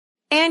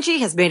Angie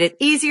has made it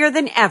easier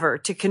than ever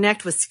to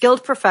connect with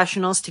skilled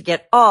professionals to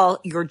get all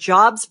your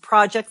jobs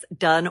projects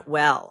done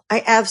well.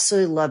 I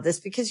absolutely love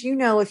this because,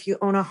 if you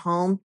own a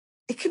home,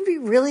 it can be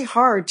really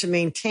hard to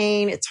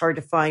maintain. It's hard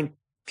to find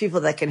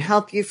people that can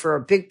help you for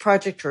a big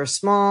project or a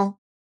small.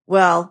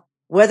 Well,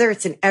 whether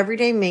it's in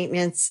everyday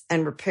maintenance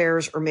and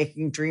repairs or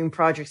making dream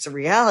projects a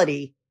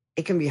reality,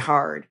 it can be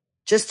hard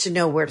just to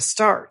know where to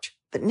start.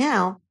 But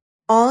now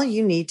all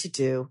you need to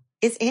do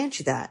is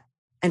Angie that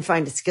and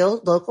find a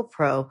skilled local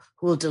pro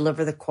who will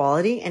deliver the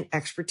quality and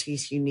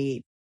expertise you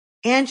need.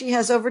 Angie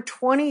has over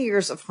 20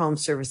 years of home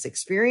service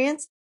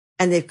experience,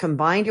 and they've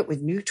combined it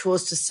with new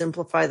tools to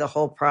simplify the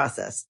whole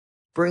process.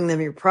 Bring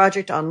them your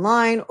project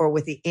online or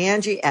with the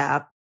Angie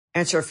app,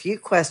 answer a few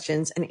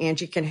questions, and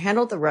Angie can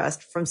handle the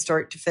rest from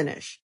start to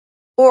finish.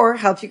 Or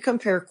help you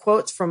compare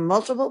quotes from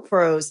multiple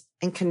pros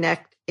and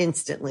connect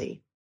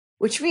instantly,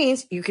 which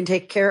means you can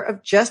take care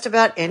of just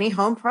about any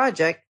home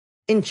project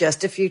in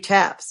just a few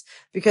taps.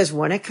 Because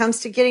when it comes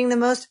to getting the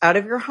most out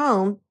of your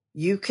home,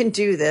 you can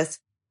do this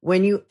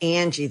when you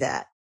Angie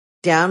that.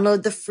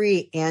 Download the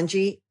free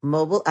Angie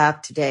mobile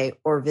app today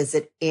or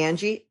visit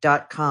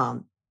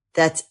Angie.com.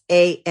 That's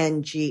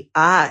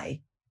ANGI.com.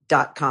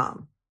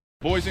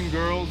 Boys and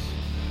girls,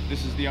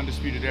 this is the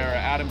Undisputed Era.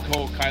 Adam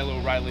Cole, Kyle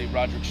O'Reilly,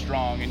 Roderick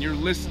Strong, and you're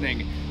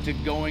listening to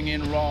Going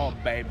In Raw,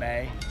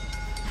 baby.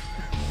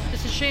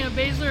 This is Shayna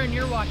Baszler, and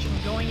you're watching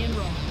Going In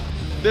Raw.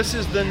 This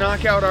is the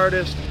knockout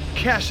artist,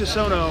 Cassius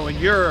Ohno, and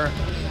you're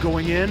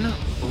Going In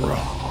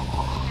Raw.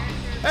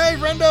 Hey,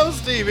 friendo,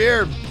 Steve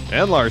here.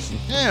 And Larson.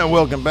 Yeah,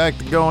 welcome back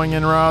to Going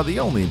In Raw, the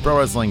only pro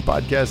wrestling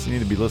podcast you need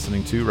to be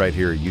listening to right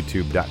here at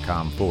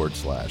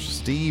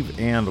youtube.com/Steve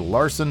and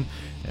Larson,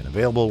 and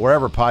available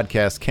wherever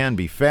podcasts can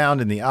be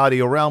found in the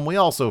audio realm. We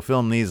also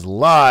film these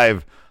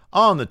live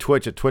on the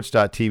Twitch at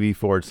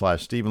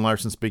twitch.tv/Steve and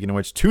Larson. Speaking of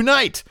which,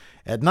 tonight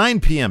at 9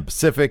 p.m.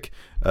 Pacific,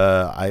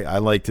 I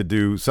like to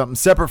do something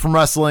separate from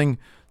wrestling,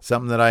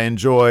 something that I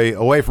enjoy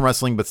away from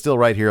wrestling, but still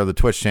right here on the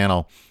Twitch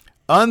channel.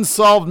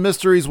 Unsolved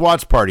Mysteries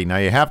Watch Party. Now,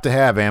 you have to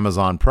have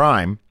Amazon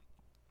Prime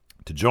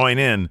to join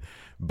in,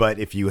 but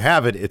if you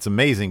have it, it's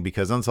amazing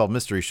because Unsolved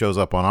Mysteries shows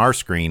up on our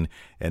screen,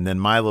 and then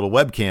my little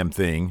webcam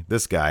thing,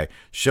 this guy,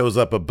 shows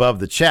up above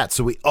the chat,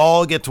 so we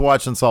all get to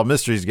watch Unsolved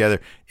Mysteries together.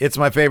 It's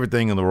my favorite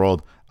thing in the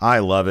world. I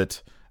love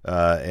it,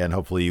 and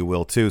hopefully you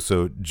will too,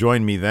 so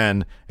join me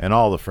then and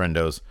all the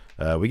friendos.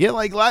 We get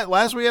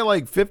last we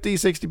had 50,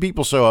 60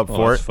 people show up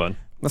for it. That's fun.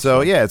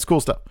 Fun. Yeah, it's cool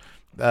stuff.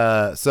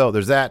 So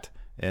there's that.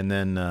 And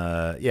then,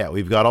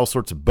 we've got all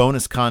sorts of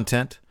bonus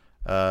content.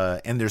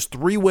 And there's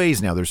 3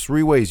 ways now. There's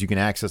 3 ways you can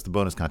access the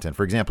bonus content.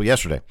 For example,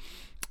 yesterday,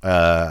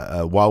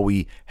 while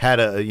we had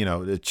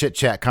a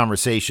chit-chat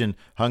conversation,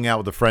 hung out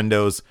with the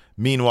friendos,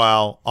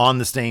 meanwhile, on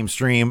the same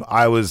stream,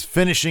 I was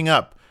finishing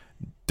up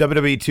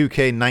WWE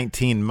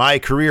 2K19, My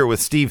Career with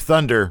Steve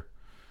Thunder.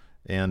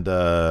 And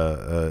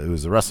it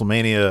was a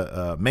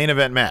WrestleMania main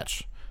event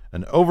match.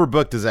 An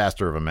overbooked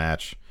disaster of a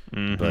match.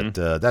 Mm-hmm. But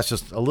that's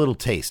just a little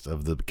taste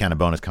of the kind of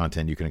bonus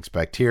content you can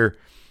expect here.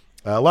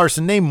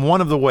 Larson, name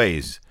one of the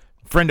ways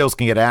friendos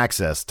can get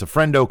access to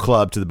Friendo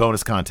Club to the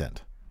bonus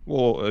content.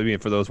 Well, I mean,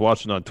 for those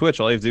watching on Twitch,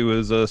 all you have to do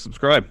is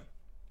subscribe.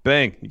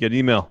 Bang, you get an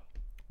email.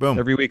 Boom.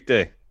 Every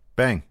weekday.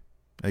 Bang.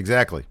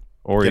 Exactly.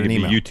 Or you can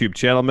be a YouTube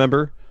channel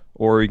member,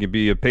 or you can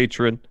be a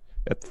patron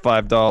at the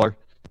 $5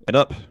 and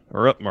up,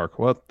 or up mark.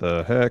 What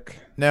the heck?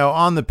 Now,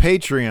 on the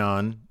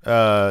Patreon,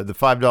 the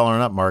 $5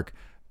 and up mark,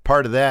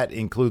 part of that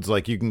includes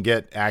you can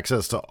get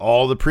access to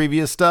all the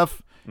previous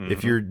stuff. Mm-hmm.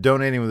 If you're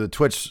donating with a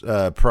Twitch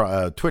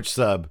Twitch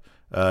sub,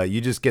 you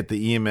just get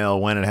the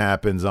email when it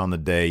happens on the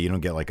day. You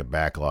don't get a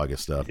backlog of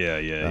stuff.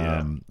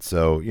 Yeah.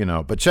 So,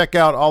 but check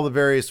out all the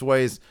various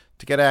ways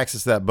to get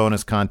access to that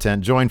bonus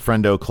content. Join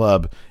Friendo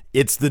Club.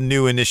 It's the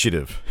new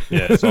initiative.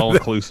 Yeah, it's all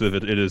inclusive.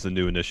 It is a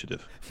new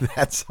initiative.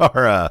 That's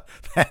our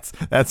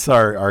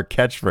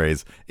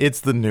catchphrase. It's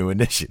the new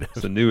initiative.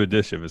 It's a new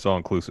initiative. It's all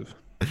inclusive.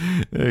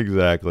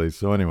 Exactly.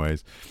 So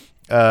anyways,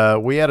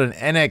 we had an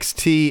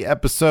NXT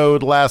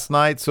episode last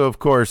night, so of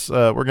course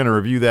we're going to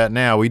review that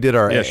now. We did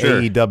our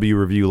AEW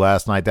review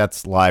last night.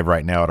 That's live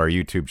right now at our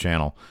YouTube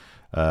channel,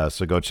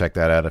 so go check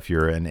that out if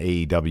you're an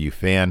AEW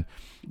fan.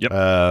 Yep.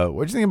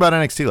 What did you think about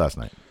NXT last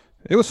night?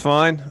 It was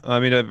fine. I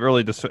mean, I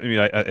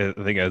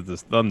think as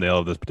this thumbnail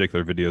of this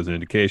particular video is an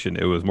indication,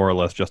 it was more or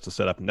less just to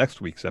set up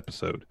next week's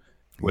episode,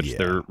 which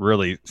they're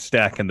really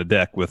stacking the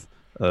deck with,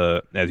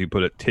 as you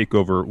put it,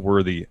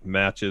 takeover-worthy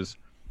matches.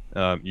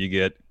 You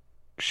get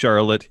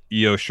Charlotte,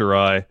 Io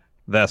Shirai.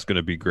 That's going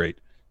to be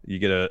great. You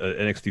get a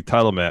NXT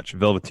title match,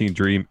 Velveteen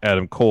Dream,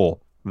 Adam Cole.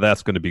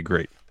 That's going to be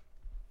great.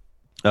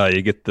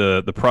 You get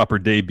the proper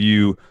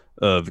debut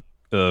of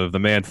the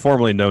man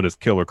formerly known as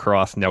Killer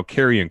Cross, now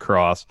Karrion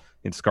Kross,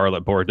 in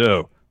Scarlett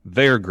Bordeaux.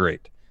 They're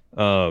great.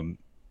 So,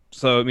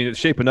 I mean, it's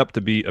shaping up to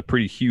be a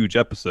pretty huge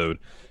episode.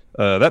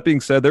 That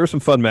being said, there were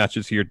some fun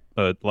matches here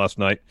last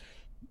night.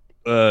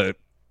 Candice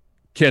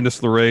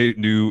LeRae,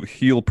 new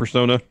heel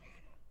persona,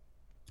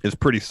 is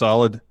pretty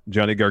solid.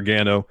 Johnny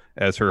Gargano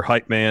as her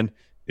hype man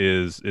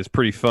is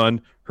pretty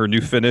fun. Her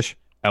new finish,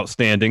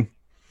 outstanding.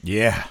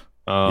 Yeah.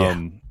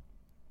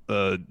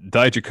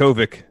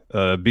 Dijakovic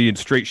being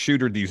straight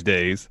shooter these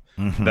days.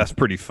 Mm-hmm. That's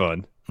pretty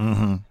fun.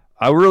 Mm-hmm.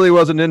 I really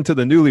wasn't into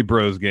the Newly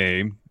Bros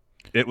game.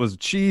 It was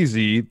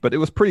cheesy, but it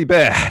was pretty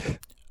bad.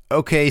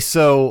 Okay,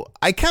 so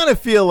I kind of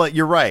feel like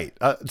you're right.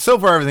 So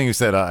far, everything you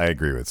said, I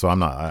agree with. So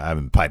I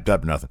haven't piped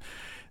up nothing.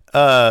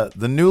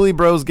 The Newly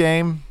Bros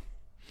game,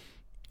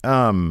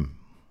 I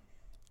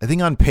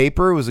think on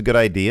paper it was a good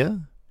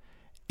idea.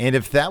 And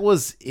if that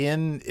was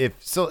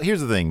so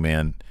here's the thing,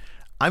 man.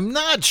 I'm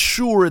not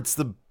sure it's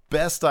the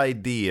best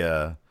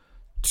idea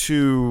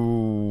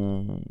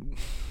to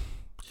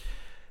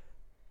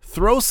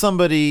throw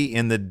somebody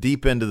in the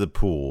deep end of the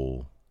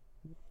pool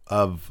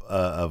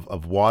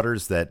of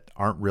waters that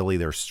aren't really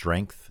their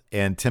strength.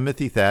 And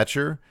Timothy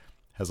Thatcher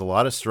has a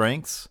lot of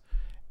strengths,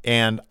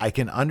 and I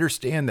can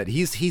understand that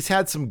he's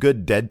had some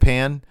good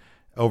deadpan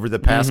over the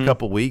past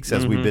couple weeks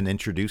as we've been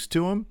introduced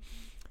to him.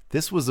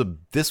 This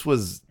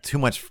was too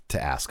much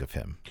to ask of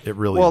him. It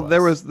really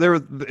was.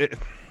 Well,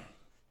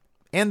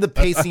 and the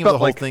pacing of the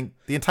whole thing,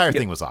 the entire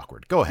thing was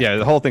awkward. Go ahead. Yeah,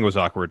 the whole thing was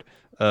awkward.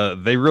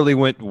 They really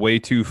went way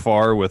too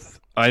far with.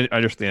 I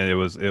understand it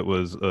was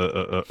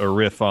a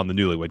riff on the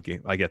Newlywed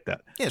Game. I get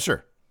that. Yeah,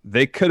 sure.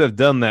 They could have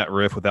done that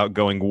riff without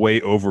going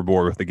way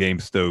overboard with the game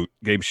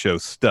show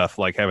stuff,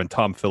 like having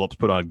Tom Phillips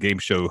put on game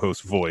show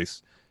host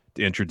voice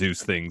to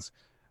introduce things.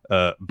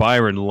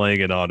 Byron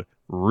laying it on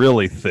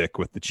really thick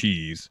with the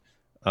cheese.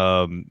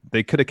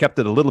 They could have kept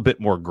it a little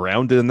bit more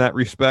grounded in that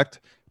respect.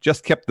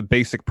 Just kept the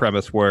basic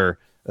premise where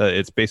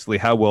it's basically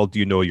how well do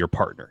you know your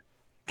partner.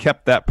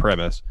 Kept that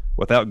premise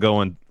without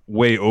going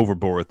way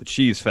overboard with the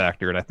cheese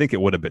factor, and I think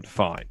it would have been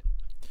fine.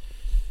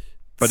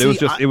 But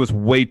it was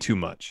way too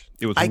much.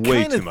 It was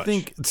way too much.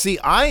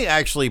 I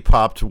actually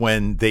popped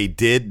when they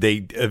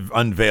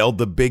unveiled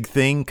the big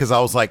thing, because I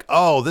was like,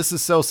 oh, this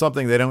is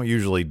something they don't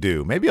usually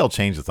do. Maybe I'll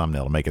change the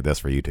thumbnail to make it this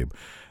for YouTube.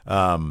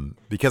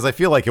 Because I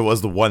feel like it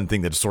was the one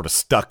thing that just sort of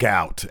stuck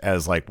out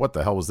as like, what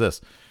the hell was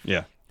this?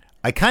 Yeah.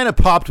 I kind of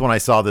popped when I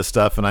saw this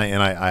stuff, and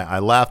I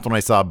laughed when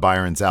I saw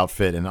Byron's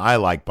outfit, and I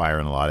like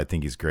Byron a lot. I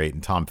think he's great,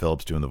 and Tom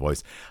Phillips doing the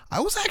voice.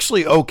 I was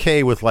actually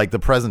okay with like the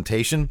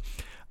presentation.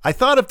 I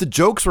thought if the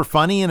jokes were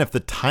funny and if the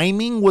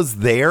timing was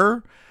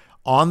there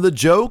on the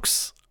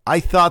jokes, I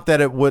thought that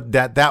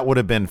that would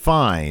have been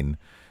fine.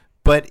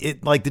 But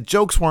the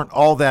jokes weren't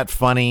all that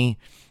funny,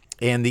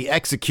 and the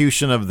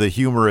execution of the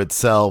humor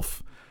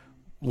itself,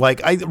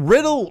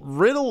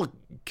 Riddle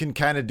can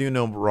kind of do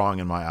no wrong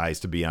in my eyes,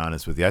 to be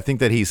honest with you. I think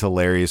that he's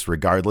hilarious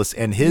regardless,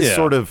 and his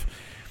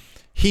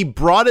he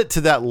brought it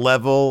to that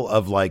level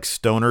of like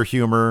stoner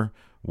humor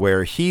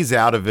where he's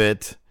out of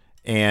it.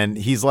 And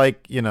he's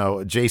like,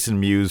 Jason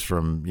Mewes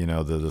from,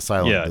 the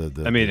Silent.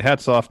 Yeah, I mean,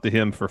 hats off to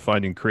him for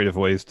finding creative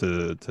ways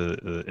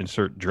to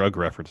insert drug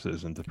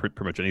references into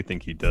pretty much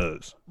anything he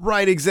does.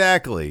 Right,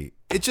 exactly.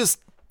 It just,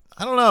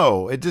 I don't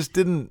know. It just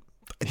didn't.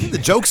 I think the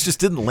jokes just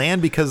didn't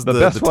land because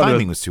the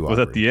timing was too awkward.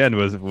 Was at the end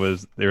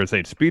was they were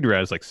saying speed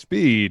ride. It's like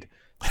speed's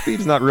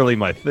not really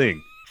my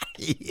thing.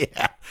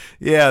 Yeah,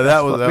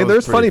 that was. I mean,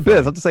 there's funny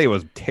bits. Not to say it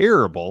was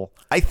terrible.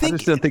 I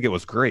just didn't think it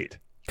was great.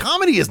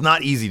 Comedy is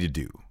not easy to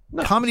do.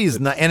 No, comedy is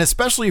not, and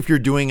especially if you're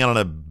doing it on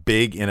a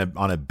big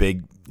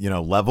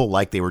level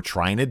like they were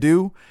trying to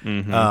do.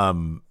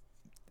 Mm-hmm.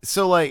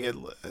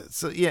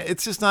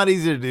 It's just not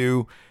easy to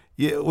do.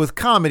 With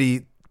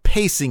comedy,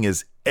 pacing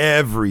is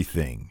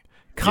everything.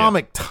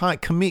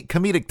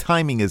 Comedic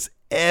timing is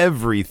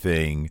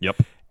everything. Yep.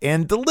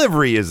 And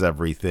delivery is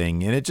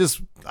everything. And it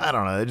just, I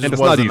don't know. It just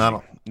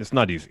wasn't. It's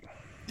not easy.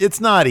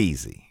 It's not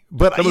easy.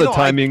 But some of the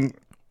timing.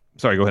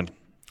 Sorry, go ahead.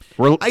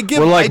 We're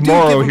like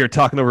Morrow here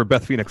talking over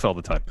Beth Phoenix all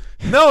the time.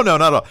 No,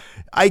 not at all.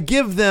 I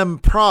give them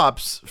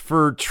props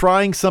for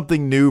trying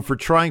something new, for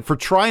trying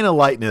to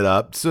lighten it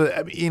up. So,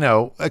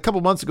 a couple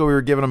months ago we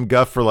were giving them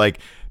guff for like,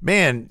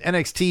 man,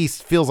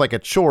 NXT feels like a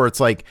chore. It's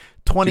like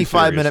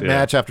 25-minute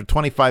match after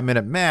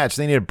 25-minute match.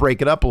 They need to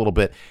break it up a little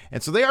bit.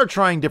 And so they are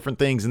trying different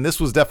things, and this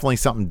was definitely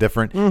something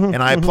different.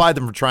 And I applaud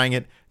them for trying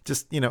it.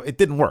 Just, it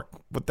didn't work,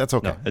 but that's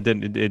okay. No, it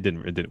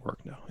didn't work.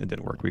 No, it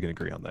didn't work. We can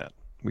agree on that.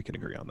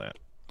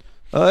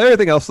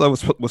 Everything else though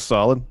was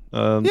solid.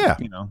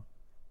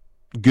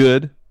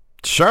 Good.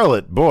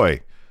 Charlotte,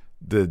 boy,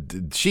 they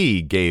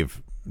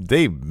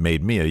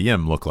made Mia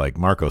Yim look like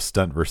Marco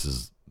Stunt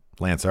versus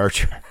Lance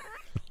Archer.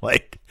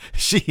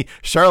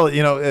 Charlotte,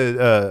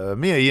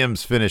 Mia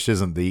Yim's finish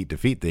isn't the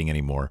defeat thing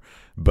anymore,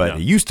 but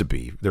it used to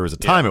be. There was a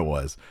time it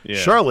was. Yeah.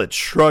 Charlotte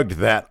shrugged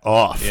that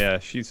off.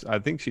 Yeah, I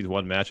think she's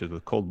won matches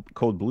with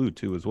Cold Blue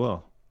too as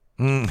well.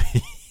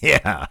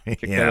 Yeah,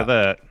 kicked out of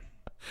that.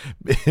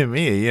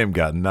 Mia Yim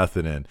got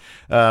nothing in.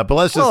 But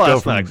let's just go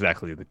that's not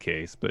exactly the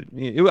case. But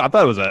I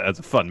thought it was a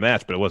fun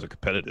match, but it wasn't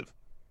competitive.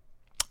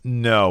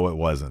 No, it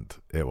wasn't.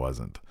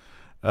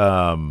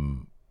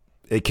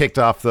 It kicked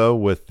off though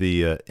with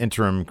the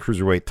interim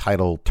cruiserweight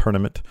title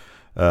tournament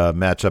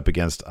matchup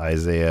against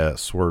Isaiah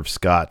Swerve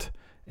Scott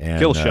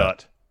and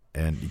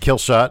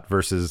Killshot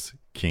versus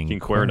King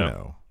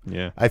Cuerno.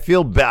 Yeah, I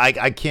feel bad.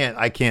 I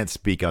can't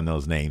speak on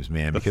those names,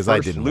 man, because I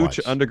didn't watch.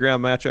 The first Lucha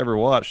Underground match I ever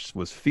watched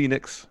was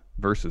Phoenix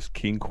versus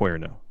King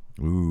Cuerno.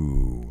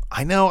 Ooh,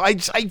 I know. I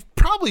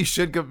probably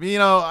should go. You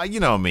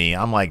know me.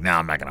 I'm like, no,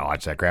 I'm not gonna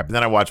watch that crap. And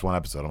then I watched one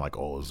episode. I'm like,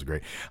 oh, this is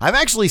great. I've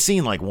actually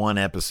seen like one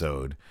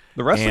episode.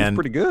 The wrestling's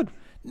pretty good.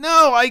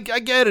 No, I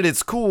get it.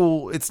 It's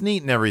cool. It's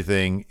neat and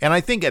everything. And I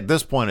think at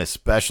this point,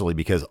 especially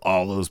because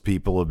all those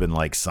people have been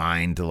like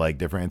signed to like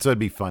different, and so it'd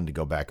be fun to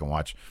go back and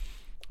watch.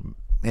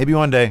 Maybe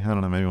one day. I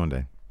don't know. Maybe one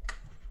day.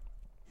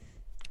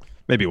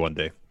 Maybe one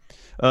day.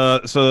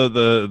 So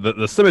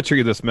the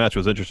symmetry of this match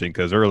was interesting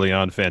because early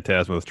on,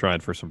 Phantasma was trying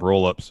for some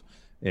roll-ups,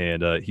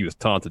 and he was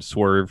taunted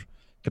Swerve.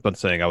 Kept on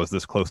saying, I was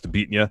this close to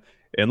beating you.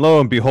 And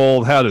lo and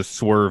behold, how does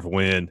Swerve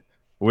win?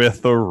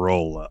 With the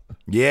roll-up.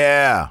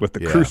 Yeah. With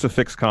the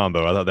crucifix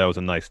combo. I thought that was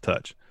a nice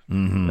touch.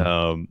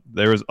 Mm-hmm.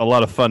 There was a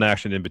lot of fun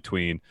action in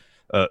between.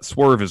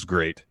 Swerve is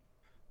great.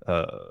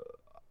 Part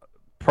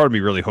of me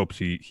really hopes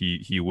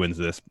he wins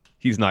this.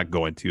 He's not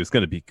going to. It's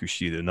going to be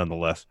Kushida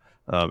nonetheless.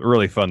 A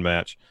really fun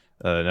match.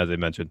 And as I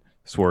mentioned,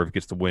 Swerve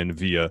gets the win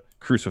via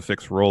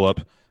crucifix roll-up,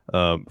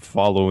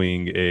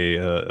 following a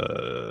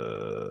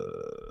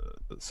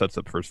sets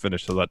up for his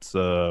finish. So that's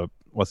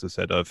what's this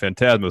said?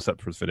 Phantasma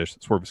set for his finish.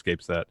 Swerve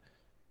escapes that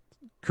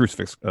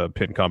crucifix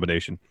pin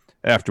combination.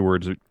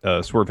 Afterwards,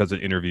 Swerve has an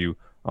interview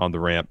on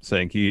the ramp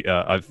saying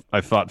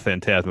I've fought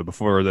Phantasma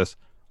before this.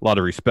 A lot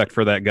of respect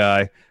for that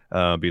guy.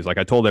 He's like,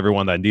 I told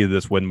everyone that I needed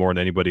this win more than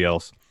anybody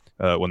else.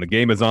 When the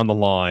game is on the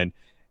line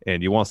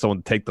and you want someone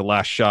to take the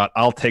last shot,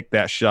 I'll take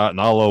that shot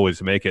and I'll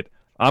always make it.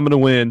 I'm going to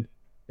win,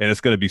 and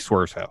it's going to be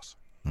Swerve's house.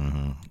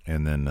 Mm-hmm.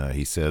 And then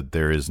he said,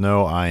 there is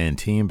no I in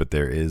team, but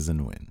there is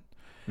in win.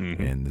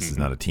 Mm-hmm. And this is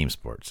not a team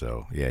sport.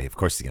 So, yeah, of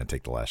course he's going to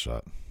take the last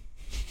shot.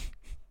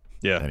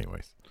 Yeah.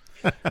 Anyways.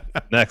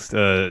 Next,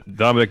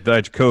 Dominic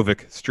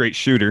Dijakovic, straight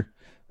shooter.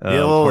 He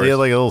had like a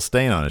little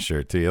stain on his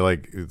shirt too.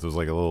 It was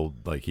like a little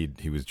like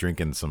he was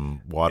drinking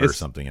some water or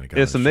something. And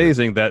it's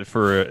amazing that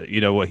for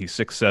he's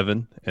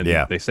 6'7", and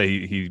they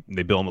say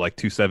they bill him like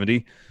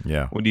 270.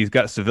 Yeah, when he's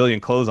got civilian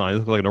clothes on, he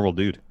looks like a normal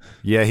dude.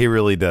 Yeah, he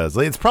really does.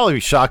 It's probably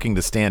shocking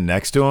to stand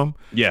next to him.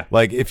 Yeah,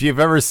 like if you've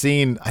ever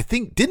seen, I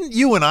think didn't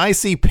you and I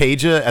see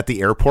Peja at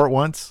the airport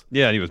once?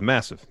 Yeah, and he was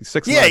massive. He's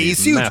 6'9". Yeah,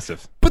 he's huge.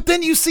 Massive. But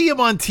then you see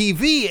him on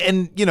TV,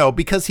 and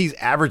because he's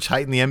average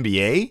height in the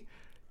NBA.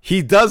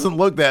 He doesn't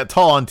look that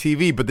tall on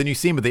TV, but then you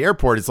see him at the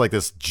airport, it's like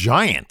this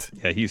giant.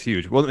 Yeah, he's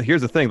huge. Well,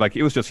 here's the thing. Like,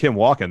 it was just him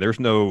walking.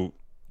 There's no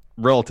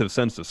relative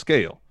sense of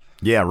scale.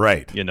 Yeah,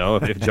 right.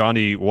 If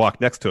Johnny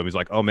walked next to him, he's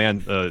like, oh,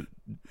 man,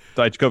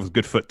 Dijakovic's a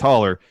good foot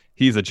taller.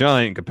 He's a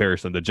giant in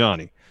comparison to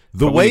Johnny.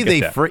 The way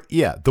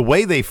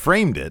they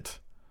framed it.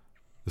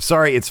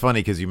 Sorry, it's funny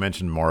because you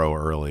mentioned Morrow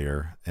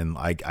earlier, and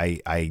I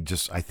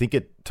think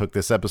it took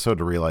this episode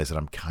to realize that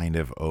I'm kind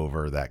of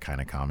over that kind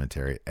of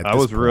commentary.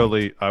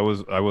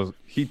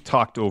 He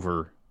talked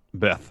over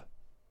Beth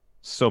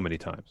so many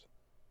times.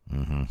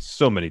 Mm-hmm.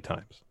 So many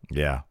times.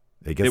 Yeah.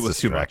 It was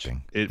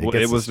distracting. Too much.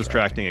 It was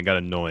distracting and got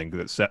annoying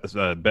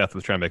that Beth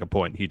was trying to make a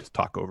point and he just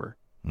talked over.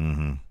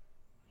 Mm-hmm.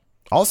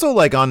 Also,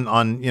 like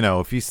on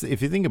if you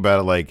think about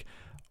it, like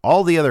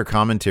all the other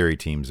commentary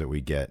teams that we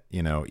get,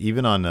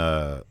 even on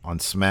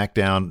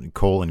SmackDown,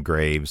 Cole and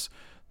Graves,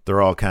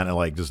 they're all kind of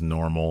like just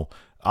normal.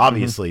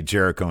 Obviously,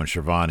 Jericho and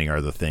Schiavone are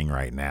the thing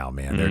right now,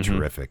 man. They're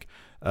terrific.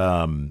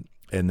 And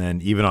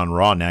then even on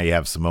Raw, now you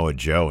have Samoa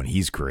Joe, and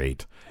he's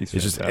great. It's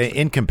just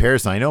in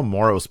comparison. I know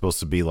Morrow's supposed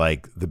to be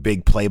like the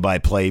big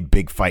play-by-play,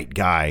 big fight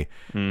guy,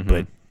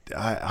 but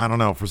I don't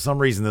know. For some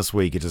reason this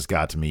week, it just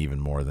got to me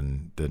even more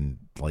than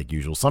like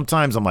usual.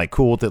 Sometimes I'm like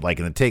cool with it. Like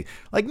in the take,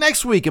 like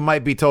next week, it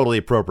might be totally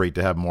appropriate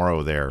to have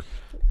Morrow there.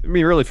 I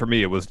mean, really, for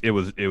me, it was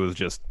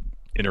just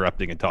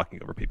interrupting and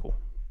talking over people.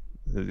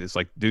 It's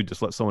like, dude,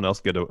 just let someone else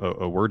get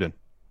a word in.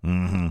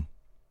 Mm-hmm.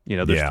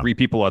 There's 3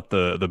 people at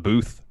the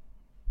booth.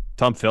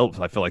 Tom Phillips,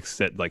 I feel like,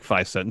 said like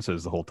 5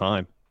 sentences the whole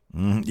time.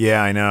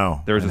 Yeah, I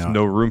know. There was just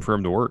no room for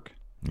him to work.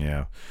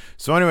 Yeah.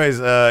 So anyways,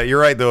 you're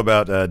right, though,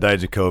 about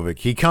Dijakovic.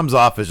 He comes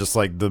off as just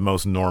like the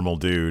most normal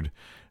dude.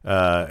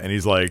 And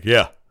he's like,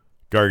 yeah,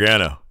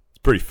 Gargano. It's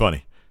pretty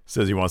funny.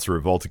 Says he wants to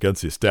revolt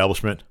against the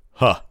establishment.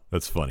 Huh,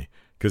 that's funny.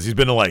 Because he's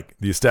been in like,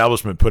 the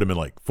establishment put him in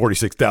like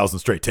 46,000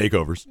 straight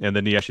takeovers. And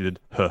then he actually did,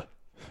 huh.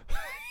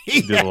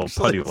 He did a little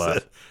putty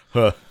laugh.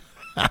 Huh.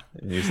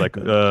 And he's like,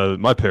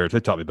 my parents, they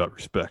taught me about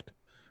respect.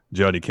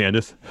 Johnny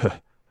Candace,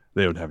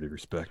 they don't have any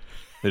respect.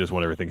 They just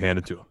want everything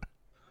handed to them.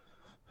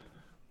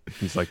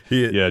 He's like,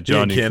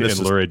 Johnny and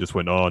Lorraine just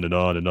went on and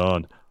on and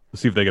on.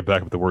 Let's see if they get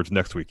back with the words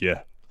next week.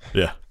 Yeah.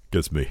 Yeah,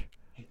 gets me.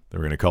 They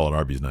were going to call it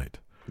Arby's night.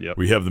 Yep.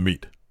 We have the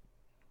meat.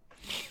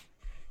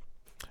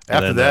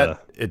 After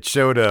that, it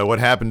showed what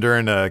happened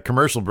during a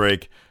commercial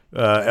break.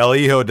 El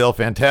Hijo del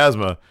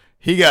Fantasma,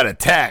 he got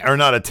attacked, or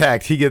not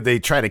attacked. They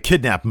tried to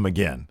kidnap him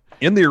again.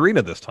 In the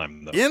arena this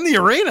time, though. In the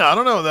arena? I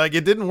don't know. Like,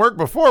 it didn't work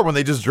before when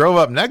they just drove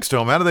up next to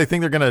him. How do they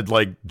think they're going to,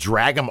 like,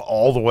 drag him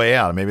all the way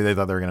out? Maybe they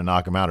thought they were going to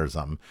knock him out or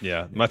something.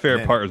 Yeah. My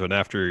favorite part was when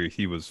after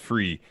he was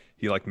free,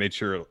 he, like, made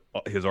sure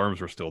his arms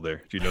were still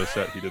there. Did you notice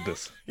that? He did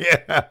this.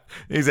 Yeah.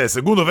 He said,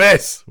 segunda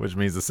vez, which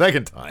means the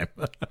second time.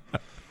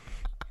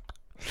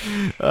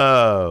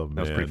 Oh, man.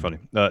 That was pretty funny.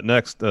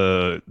 Next,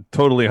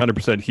 totally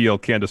 100% heel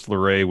Candice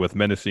LeRae with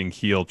menacing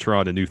heel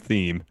Tron, a new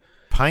theme.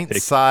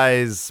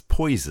 Pint-size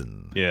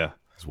poison. Yeah.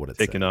 Is what it's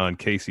taking on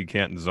Casey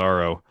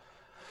Catanzaro.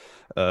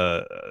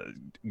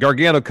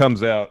 Gargano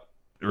comes out,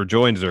 or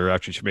joins her.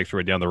 Actually, she makes her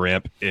way down the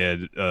ramp,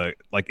 and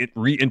it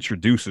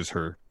reintroduces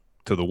her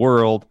to the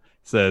world.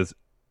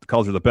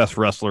 Calls her the best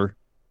wrestler.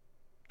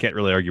 Can't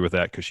really argue with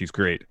that because she's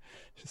great.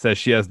 She says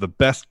she has the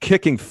best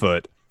kicking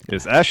foot.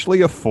 It's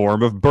actually a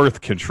form of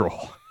birth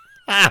control.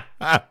 I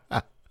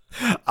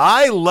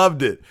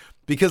loved it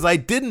because I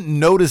didn't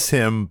notice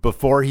him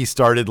before he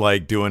started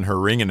doing her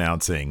ring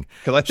announcing.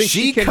 Because I think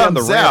she came down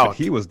the ramp and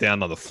he was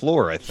down on the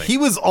floor, I think. He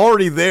was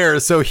already there,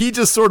 so he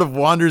just sort of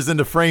wanders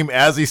into frame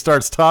as he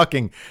starts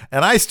talking,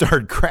 and I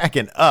started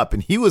cracking up,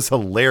 and he was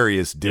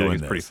hilarious doing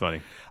this. Pretty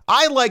funny.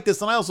 I like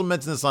this, and I also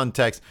mentioned this on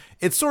text.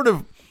 It's sort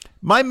of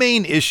my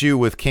main issue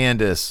with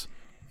Candice,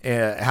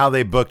 how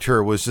they booked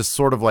her was just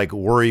sort of like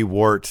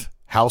worrywart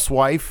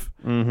housewife.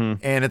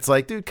 Mm-hmm. And it's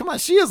like, dude, come on.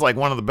 She is like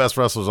one of the best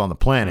wrestlers on the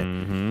planet.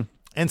 Mm-hmm.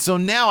 And so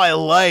now I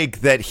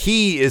like that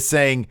he is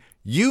saying,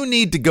 you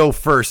need to go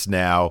first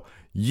now.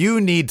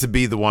 You need to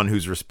be the one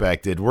who's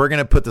respected. We're going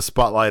to put the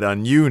spotlight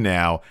on you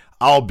now.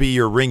 I'll be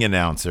your ring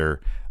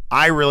announcer.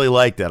 I really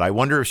like that. I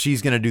wonder if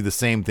she's going to do the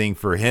same thing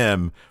for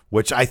him,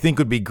 which I think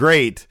would be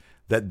great,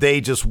 that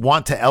they just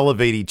want to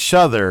elevate each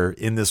other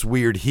in this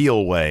weird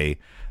heel way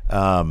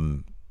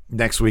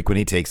next week when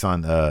he takes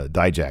on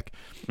Dijak.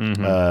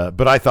 Mm-hmm.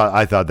 But I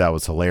thought that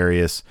was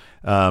hilarious.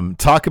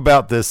 Talk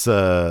about this.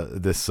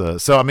 So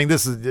I mean,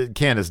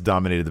 Candice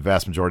dominated the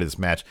vast majority of this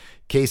match.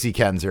 Casey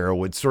Catanzaro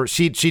would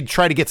she'd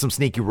try to get some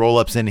sneaky roll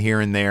ups in here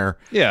and there.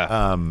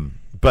 Yeah.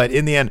 But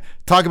in the end,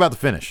 talk about the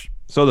finish.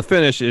 So the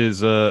finish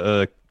is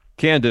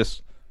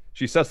Candice.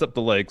 She sets up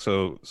the leg,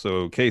 so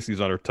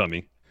Casey's on her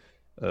tummy.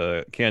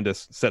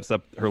 Candice sets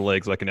up her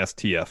legs like an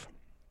STF,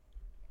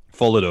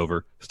 folded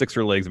over, sticks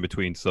her legs in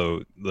between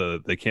so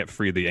they can't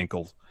free the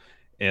ankles,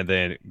 and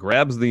then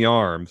grabs the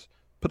arms,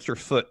 puts her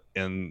foot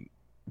in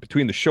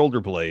between the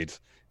shoulder blades,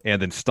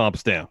 and then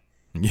stomps down.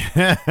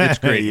 Yeah, it's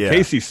great. Yeah.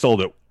 Casey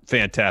sold it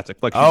fantastic.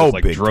 She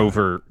just drove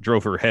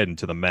her head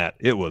into the mat.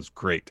 It was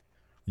great.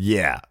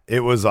 Yeah,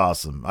 it was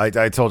awesome.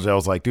 I told you, I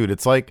was like, dude,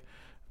 it's like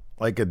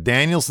a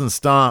Danielson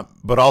stomp,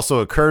 but also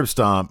a curb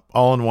stomp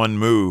all in one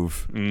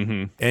move.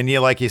 Mm-hmm. And yeah,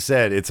 like you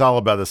said, it's all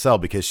about the sell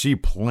because she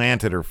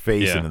planted her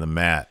face into the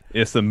mat.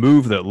 It's the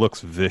move that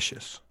looks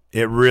vicious.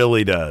 It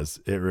really does.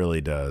 It really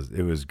does.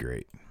 It was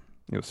great.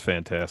 It was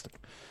fantastic.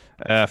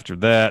 After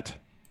that,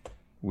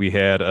 we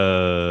had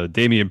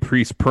Damian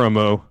Priest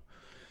promo.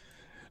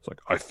 It's like,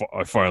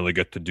 I finally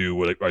get to do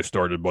what I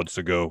started months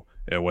ago,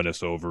 and when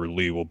it's over,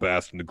 Lee will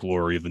bask in the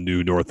glory of the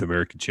new North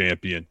American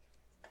champion.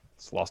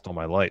 It's lost all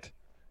my light.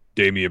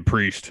 Damian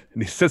Priest.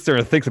 And he sits there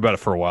and thinks about it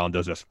for a while and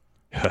does this.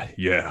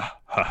 Yeah.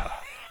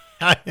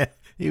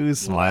 He was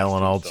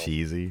smiling all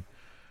cheesy.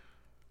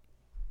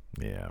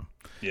 Yeah.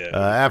 Yeah.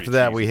 After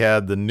that, we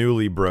had the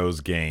Newly Bros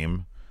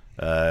game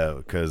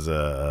because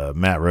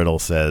Matt Riddle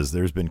says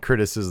there's been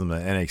criticism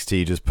that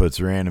NXT just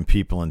puts random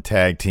people in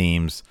tag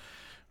teams,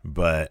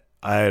 but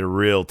I had a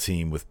real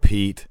team with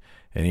Pete,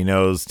 and he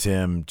knows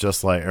Tim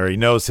he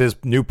knows his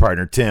new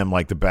partner Tim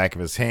like the back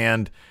of his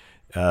hand.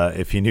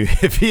 If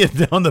he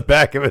had known the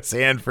back of his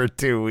hand for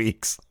 2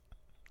 weeks,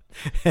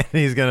 and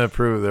he's gonna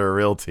prove they're a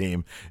real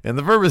team in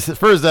the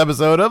first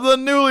episode of the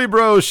Newly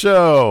Bros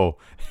show.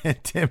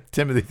 And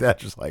Timothy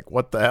Thatcher's like,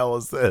 "What the hell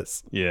is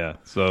this?" Yeah.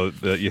 So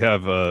you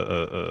have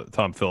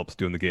Tom Phillips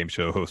doing the game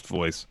show host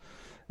voice.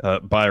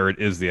 Byron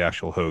is the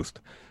actual host.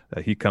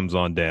 He comes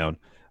on down,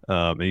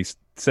 and he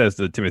says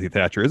to Timothy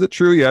Thatcher, "Is it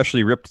true you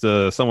actually ripped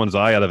someone's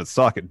eye out of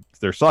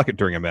their socket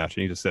during a match?"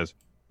 And he just says,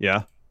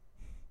 "Yeah."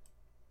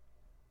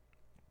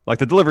 Like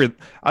the delivery,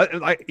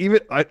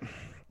 the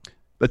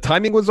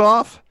timing was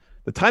off.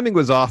 The timing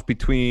was off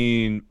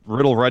between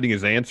Riddle writing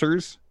his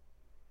answers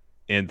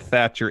and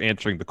Thatcher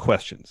answering the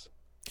questions.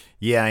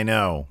 Yeah, I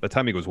know. The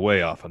timing was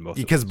way off on most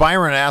because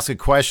Byron asked a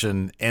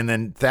question and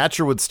then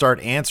Thatcher would start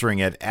answering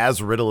it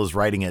as Riddle is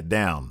writing it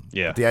down.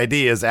 Yeah. The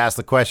idea is ask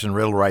the question,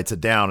 Riddle writes it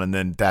down, and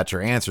then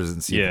Thatcher answers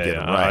and see if you get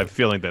it right. I have a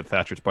feeling that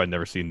Thatcher's probably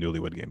never seen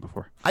Newlywed Game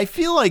before. I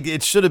feel like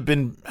it should have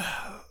been.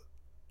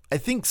 I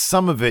think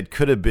some of it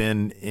could have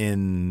been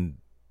in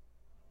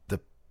the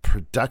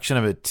production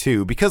of it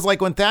too, because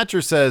like when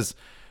Thatcher says,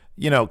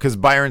 because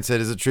Byron said,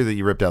 "Is it true that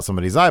you ripped out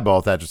somebody's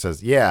eyeball?" Thatcher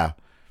says, "Yeah."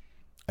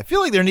 I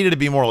feel like there needed to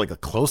be more like a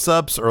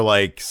close-ups or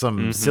like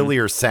some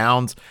sillier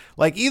sounds,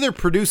 like either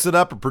produce it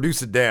up or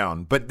produce it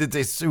down. But it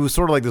was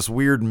sort of like this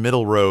weird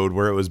middle road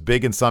where it was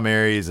big in some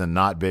areas and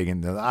not big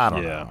in I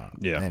don't know.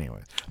 Yeah.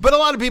 Anyway, but a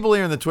lot of people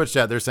here in the Twitch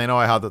chat, they're saying, "Oh,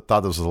 I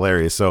thought this was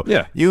hilarious." So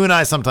yeah, you and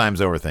I sometimes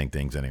overthink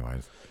things,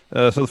 anyways.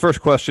 So the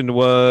first question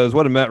was,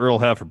 what did Matt Riddle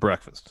have for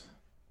breakfast?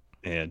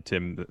 And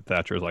Tim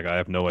Thatcher is like, I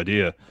have no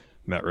idea.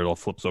 Matt Riddle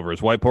flips over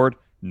his whiteboard.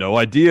 No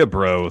idea,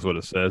 bro, is what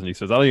it says. And he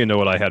says, I don't even know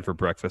what I had for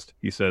breakfast.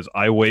 He says,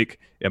 I wake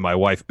and my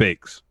wife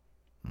bakes.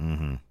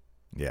 Mm-hmm.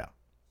 Yeah.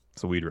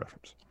 It's a weed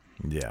reference.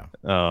 Yeah.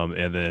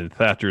 And then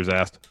Thatcher's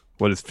asked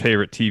what his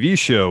favorite TV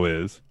show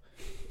is.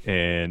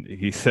 And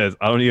he says,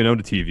 I don't even own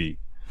a TV.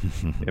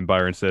 And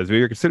Byron says, well,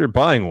 you're considered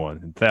buying one.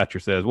 And Thatcher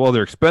says, well,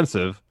 they're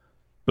expensive,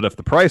 but if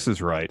the price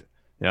is right.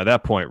 Now, at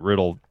that point,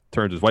 Riddle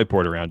turns his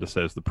whiteboard around and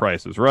says, the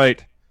price is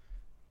right.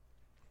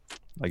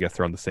 I guess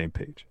they're on the same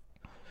page.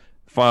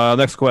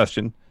 Next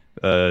question.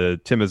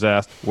 Tim has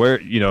asked, where,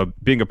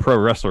 being a pro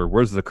wrestler,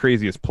 where's the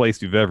craziest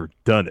place you've ever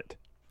done it?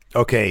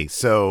 Okay,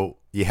 so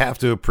you have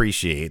to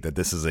appreciate that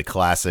this is a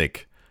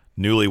classic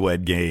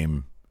Newlywed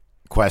Game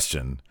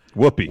question.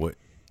 Whoopee.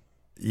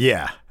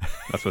 Yeah.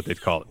 That's what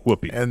they'd call it.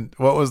 Whoopee. And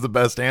what was the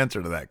best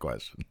answer to that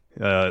question?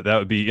 That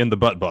would be In the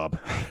Butt Bob.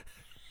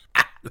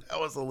 That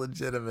was a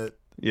legitimate.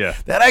 Yeah.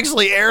 That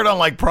actually aired on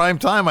like prime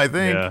time, I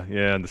think.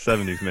 Yeah, in the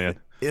 70s, man.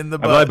 In the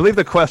butt. I believe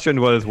the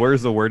question was,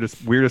 where's the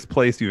weirdest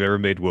place you've ever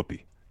made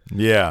whoopee?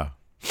 Yeah.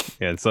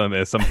 And some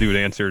dude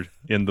answered,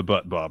 In the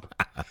Butt Bob.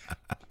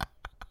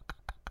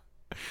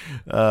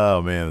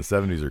 Oh, man, the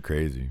 70s are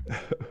crazy.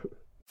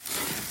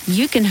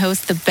 You can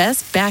host the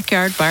best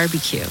backyard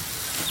barbecue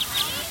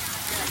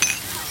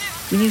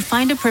when you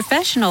find a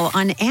professional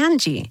on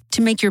Angie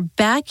to make your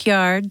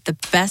backyard the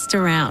best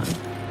around.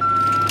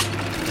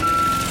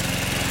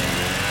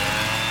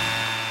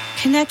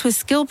 Connect with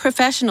skilled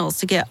professionals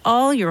to get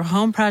all your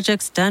home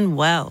projects done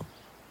well.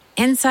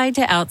 Inside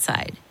to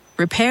outside,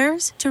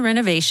 repairs to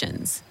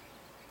renovations.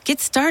 Get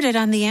started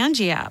on the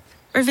Angie app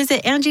or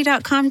visit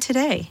Angie.com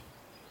today.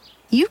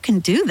 You can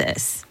do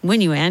this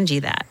when you Angie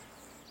that.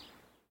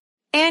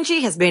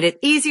 Angie has made it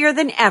easier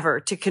than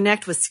ever to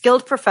connect with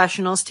skilled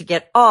professionals to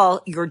get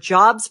all your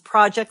jobs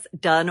projects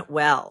done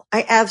well.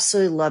 I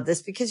absolutely love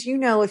this because,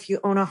 if you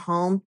own a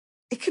home,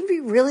 it can be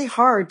really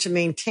hard to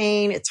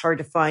maintain. It's hard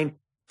to find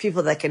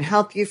people that can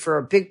help you for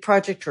a big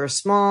project or a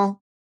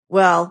small.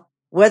 Well,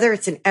 whether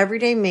it's in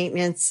everyday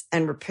maintenance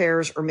and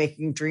repairs or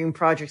making dream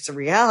projects a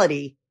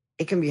reality,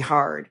 it can be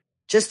hard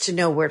just to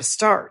know where to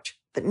start.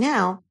 But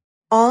now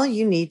all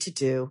you need to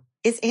do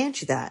is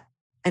Angie that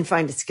and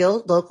find a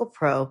skilled local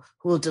pro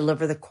who will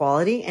deliver the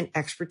quality and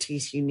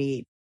expertise you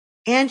need.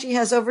 Angie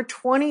has over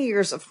 20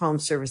 years of home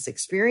service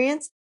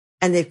experience,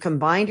 and they've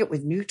combined it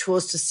with new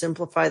tools to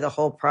simplify the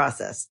whole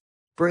process.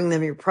 Bring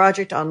them your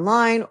project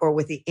online or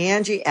with the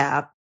Angie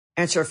app,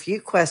 answer a few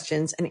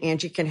questions, and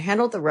Angie can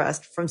handle the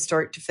rest from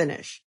start to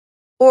finish.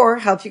 Or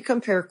help you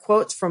compare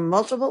quotes from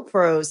multiple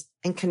pros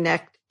and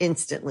connect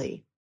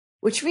instantly,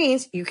 which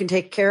means you can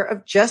take care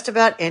of just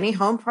about any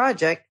home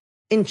project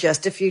in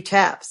just a few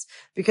taps.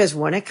 Because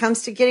when it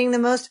comes to getting the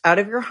most out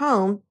of your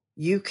home,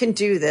 you can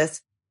do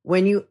this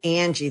when you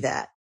Angie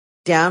that.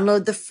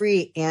 Download the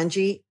free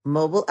Angie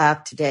mobile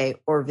app today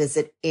or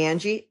visit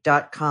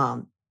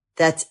Angie.com.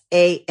 That's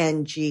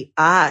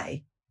ANGI.com.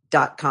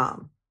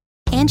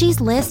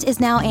 Angie's List is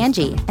now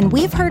Angie, and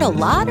we've heard a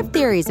lot of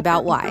theories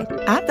about why.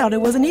 I thought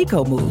it was an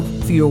eco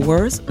move. Fewer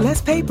words,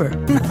 less paper.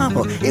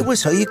 No, it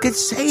was so you could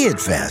say it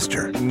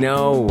faster.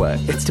 No,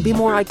 it's to be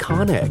more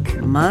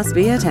iconic. Must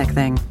be a tech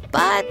thing.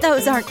 But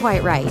those aren't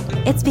quite right.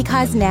 It's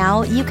because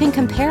now you can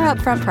compare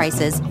upfront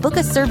prices, book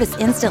a service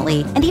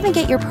instantly, and even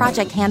get your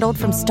project handled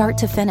from start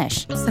to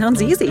finish.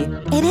 Sounds easy.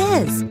 It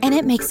is, and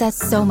it makes us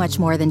so much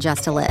more than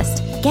just a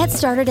list. Get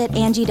started at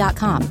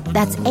Angie.com.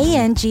 That's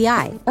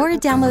ANGI, or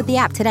download the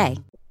app today.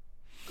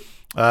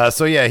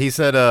 He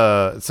said,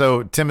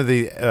 so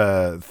Timothy,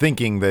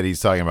 thinking that he's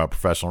talking about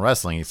professional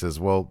wrestling, he says,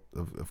 well,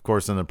 of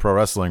course, in the pro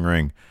wrestling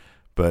ring,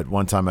 but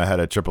one time I had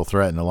a triple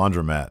threat in a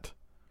laundromat.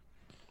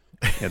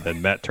 And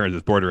then Matt turns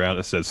his board around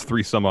and says,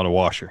 threesome on a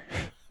washer.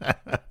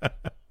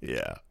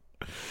 Yeah.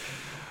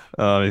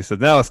 He said,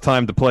 now it's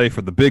time to play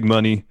for the big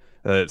money.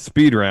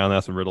 Speed round,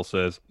 that's when Riddle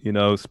says,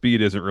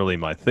 speed isn't really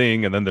my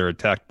thing. And then they're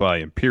attacked by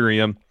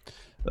Imperium.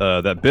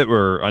 That bit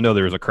where I know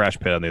there was a crash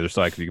pad on the other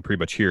side because you could pretty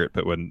much hear it,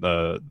 but when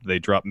they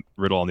dropped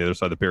Riddle on the other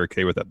side of the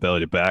barricade with that belly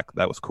to back,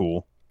 that was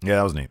cool. Yeah,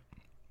 that was neat.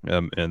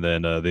 And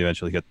then they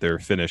eventually get their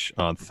finish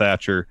on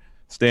Thatcher,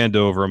 stand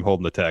over him,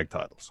 holding the tag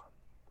titles.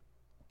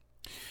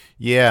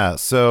 Yeah,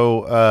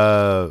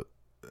 so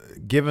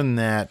given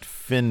that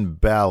Finn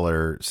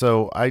Balor,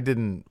 so I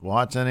didn't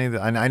watch any of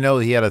that. I know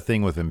he had a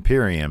thing with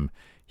Imperium.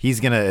 He's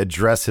going to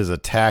address his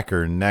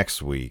attacker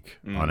next week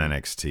on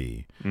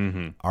NXT.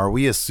 Mm-hmm. Are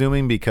we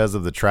assuming because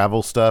of the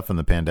travel stuff and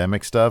the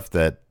pandemic stuff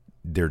that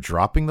they're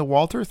dropping the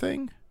Walter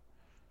thing?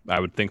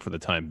 I would think for the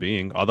time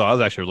being. Although I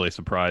was actually really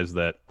surprised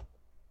that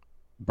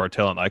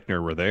Bartel and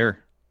Eichner were there.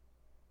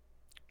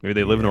 Maybe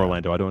they live in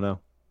Orlando. I don't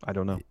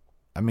know.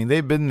 I mean,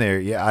 they've been there.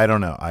 Yeah, I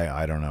don't know.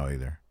 I don't know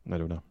either. I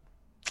don't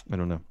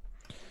know.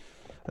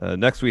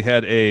 Next, we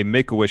had a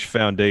Make-A-Wish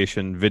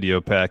Foundation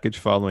video package.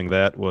 Following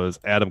that was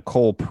Adam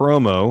Cole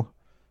promo.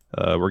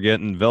 We're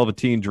getting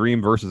Velveteen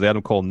Dream versus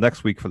Adam Cole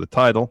next week for the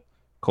title.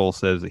 Cole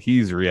says that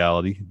he's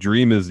reality.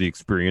 Dream is the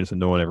experience that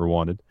no one ever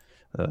wanted.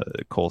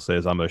 Cole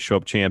says, I'm going to show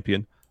up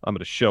champion. I'm going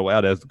to show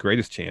out as the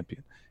greatest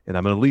champion. And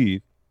I'm going to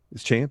leave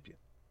as champion.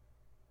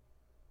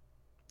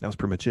 That was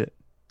pretty much it.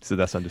 So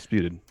that's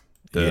undisputed.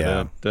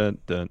 Dun.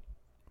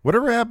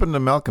 Whatever happened to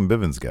Malcolm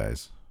Bivens,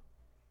 guys?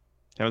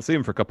 Haven't seen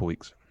him for a couple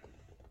weeks.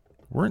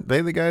 Weren't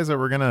they the guys that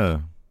were going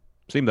to...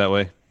 Seemed that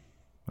way.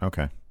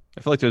 Okay.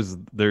 I feel like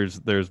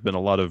there's been a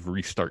lot of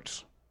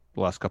restarts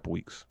the last couple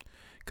weeks.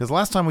 Because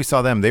last time we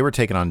saw them, they were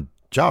taking on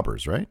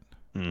jobbers, right?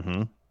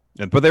 Mm-hmm.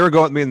 But they were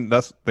going. I mean,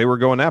 they were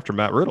going after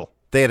Matt Riddle.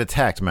 They had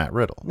attacked Matt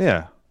Riddle.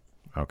 Yeah.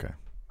 Okay.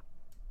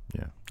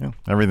 Yeah.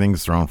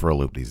 Everything's thrown for a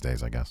loop these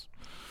days, I guess.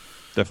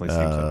 Definitely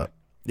seems that way.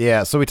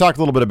 Yeah, so we talked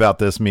a little bit about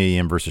this, Mia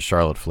Yim versus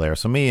Charlotte Flair.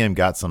 So Mia Yim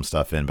got some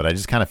stuff in, but I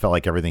just kind of felt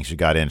like everything she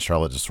got in,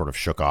 Charlotte just sort of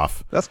shook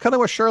off. That's kind of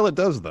what Charlotte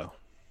does, though.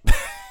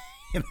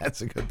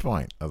 That's a good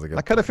point. I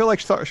kind of feel like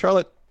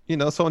Charlotte,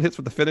 someone hits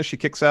with the finish, she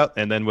kicks out,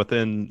 and then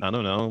within, I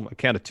don't know, a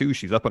count of two,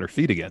 she's up on her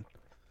feet again.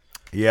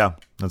 Yeah,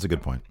 that's a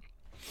good point.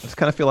 I just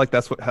kind of feel like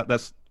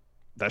that's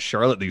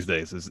Charlotte these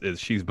days is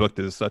she's booked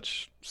as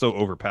so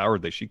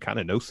overpowered that she kind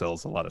of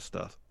no-sells a lot of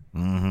stuff.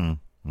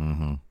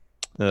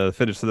 The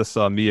finish to this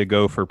saw Mia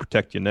go for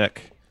protect your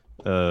neck.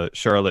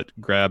 Charlotte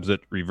grabs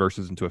it,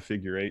 reverses into a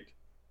figure eight,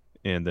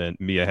 and then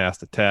Mia has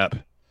to tap.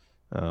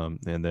 And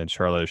then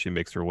Charlotte, as she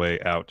makes her way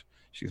out,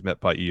 she's met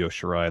by Io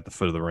Shirai at the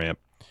foot of the ramp.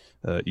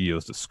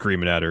 Io's just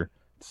screaming at her.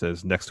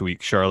 Says, next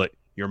week, Charlotte,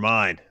 you're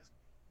mine.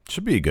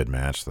 Should be a good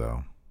match,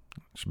 though.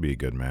 Should be a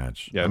good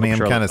match. Yeah, I'm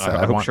kind of sad.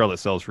 I hope Charlotte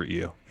sells for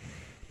Io.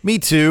 Me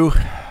too.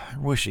 I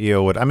wish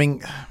Io would. I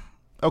mean,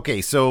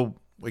 okay, so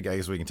I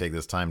guess we can take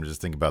this time to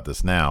just think about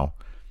this now.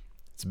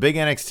 It's big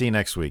NXT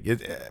next week.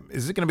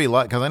 Is it going to be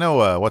live? Because I know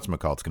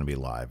whatchamacallit's going to be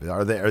live.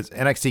 Is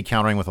NXT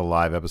countering with a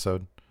live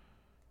episode?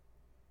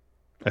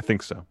 I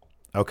think so.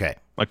 Okay.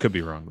 I could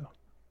be wrong,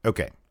 though.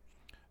 Okay.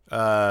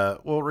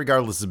 Well,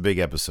 regardless, it's a big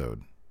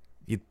episode.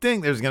 You'd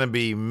think there's going to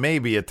be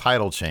maybe a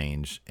title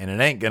change, and it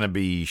ain't going to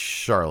be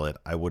Charlotte,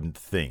 I wouldn't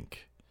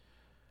think.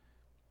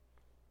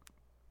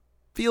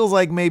 Feels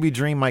like maybe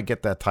Dream might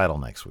get that title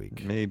next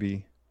week.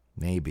 Maybe.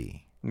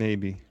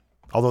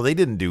 Although they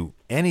didn't do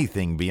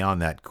anything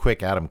beyond that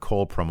quick Adam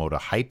Cole promo to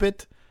hype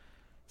it.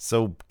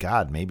 So,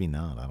 God, maybe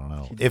not. I don't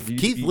know. If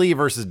Keith Lee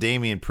versus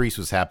Damian Priest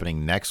was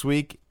happening next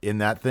week in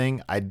that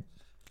thing, I'd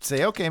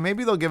say, okay,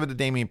 maybe they'll give it to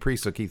Damian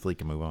Priest so Keith Lee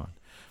can move on,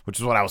 which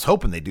is what I was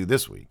hoping they'd do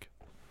this week.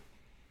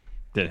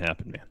 Didn't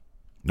happen, man.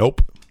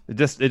 Nope. It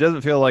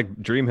doesn't feel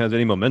like Dream has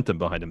any momentum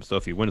behind him. So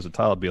if he wins the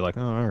title, it'd be like,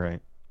 oh, all right.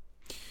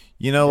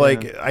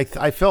 Like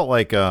I felt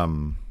like, yeah,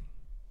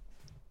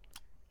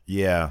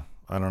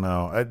 I don't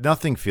know.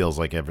 Nothing feels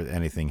like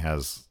anything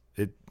has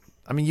it.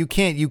 I mean, you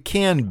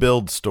can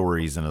build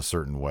stories in a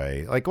certain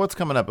way. Like what's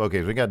coming up?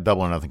 Okay, so we got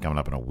Double or Nothing coming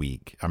up in a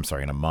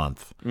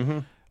month. Mm-hmm.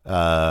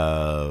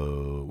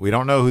 We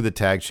don't know who the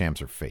tag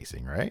champs are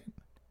facing, right?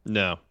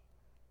 No.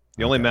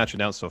 The only match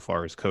announced so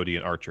far is Cody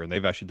and Archer, and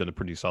they've actually done a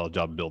pretty solid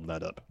job building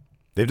that up.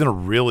 They've done a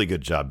really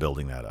good job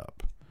building that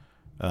up.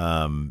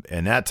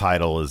 And that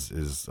title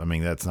is I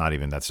mean, it's not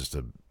going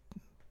to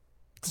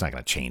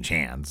change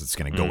hands. It's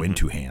going to go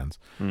into hands.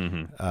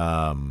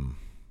 Mm-hmm.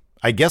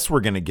 I guess we're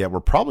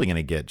probably going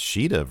to get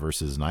Shida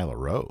versus Nyla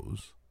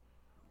Rose.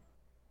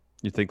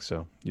 You'd think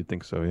so, yeah.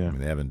 I mean,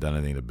 they haven't done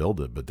anything to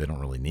build it, but they don't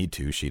really need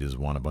to. Shida's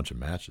won a bunch of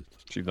matches.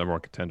 She's number one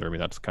contender. I mean,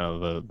 that's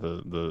kind of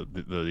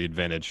the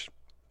advantage,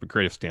 the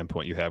creative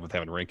standpoint you have with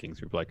having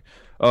rankings. You're like,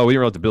 oh, we didn't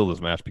really have to build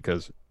this match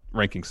because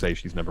rankings say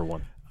she's number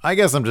one. I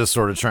guess I'm just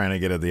sort of trying to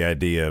get at the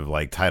idea of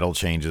like title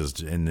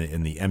changes in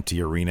the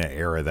empty arena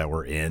era that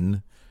we're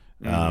in.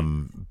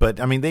 Mm-hmm. But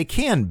I mean, they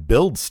can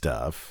build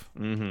stuff.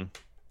 Mm-hmm.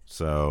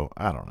 So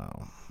I don't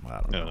know.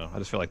 I don't know. I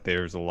just feel like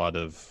there's a lot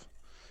of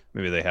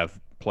maybe they have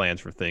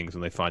plans for things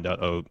and they find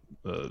out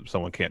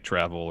someone can't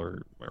travel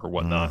or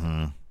whatnot,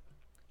 and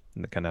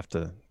they kind of have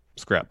to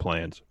scrap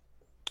plans.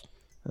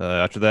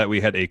 After that,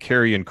 we had a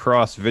Karrion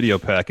Kross video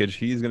package.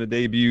 He's going to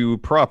debut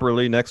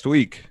properly next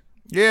week.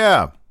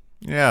 Yeah,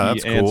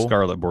 that's cool. And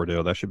Scarlett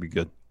Bordeaux. That should be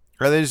good.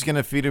 Are they just going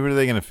to feed him? Who are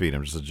they going to feed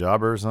him? Just a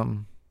jobber or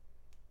something?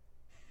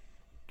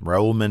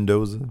 Raul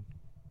Mendoza?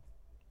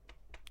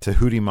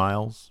 Tahuti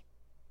Miles?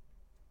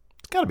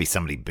 It's got to be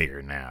somebody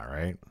bigger now,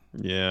 right?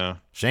 Yeah.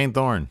 Shane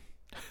Thorne.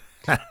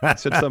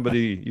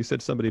 You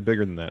said somebody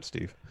bigger than that,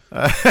 Steve.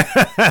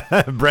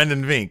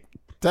 Brendan Vink.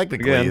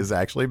 Technically is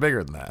actually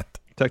bigger than that.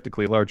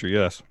 Technically larger,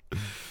 yes.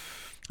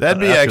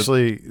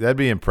 That'd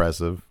be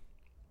impressive.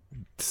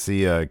 To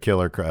see a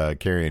killer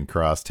Karrion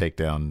Kross take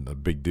down a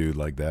big dude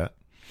like that.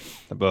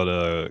 How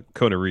about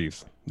Kona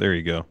Reeves? There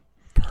you go.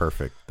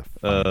 Perfect.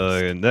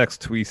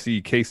 Next, we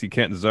see Casey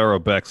Catanzaro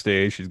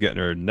backstage. She's getting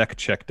her neck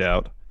checked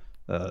out.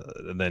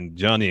 And then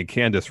Johnny and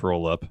Candice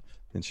roll up,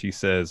 and she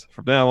says,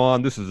 from now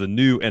on, this is a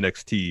new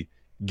NXT.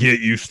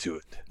 Get used to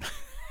it.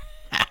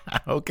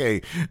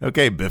 Okay,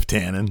 Biff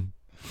Tannen.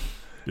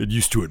 Get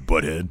used to it,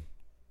 butthead.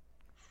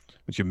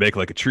 But you make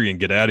like a tree and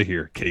get out of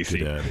here, Casey.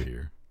 Get out of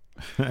here.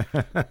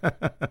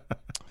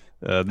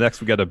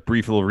 Next, we got a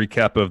brief little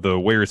recap of the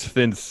Where's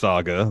Finn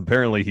saga.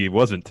 Apparently, he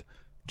wasn't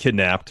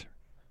kidnapped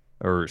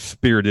or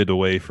spirited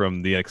away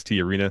from the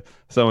NXT arena.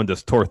 Someone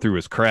just tore through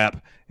his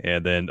crap,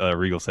 and then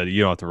Regal said,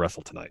 "You don't have to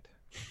wrestle tonight."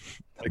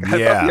 I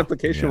thought the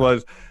implication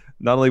was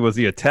not only was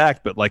he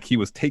attacked, but like he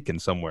was taken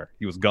somewhere.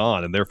 He was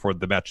gone, and therefore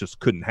the match just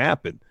couldn't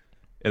happen.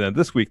 And then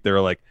this week they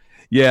were like,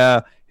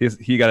 "Yeah,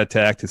 he got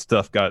attacked. His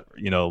stuff got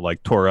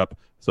like tore up."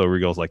 So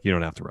Regal's like, "You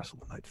don't have to wrestle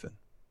tonight, Finn."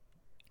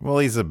 Well,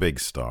 he's a big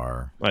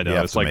star. I know. You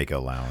have it's to like, make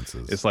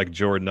allowances. It's like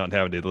Jordan not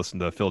having to listen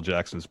to Phil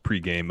Jackson's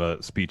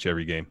pregame speech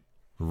every game.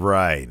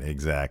 Right,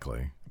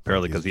 exactly.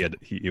 Apparently because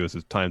it was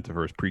his time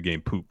for his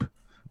pregame poop.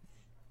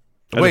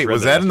 Wait,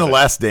 was that in The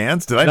Last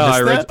Dance? Did I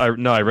miss that?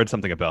 I read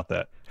something about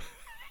that.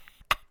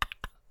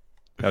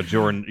 How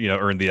Jordan,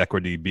 earned the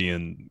equity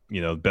being,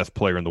 the best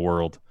player in the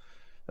world.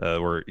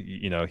 Where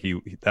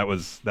that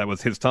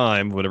was his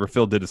time. Whenever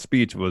Phil did his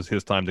speech, was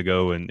his time to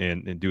go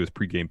and do his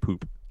pregame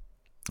poop.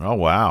 Oh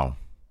wow,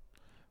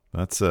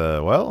 that's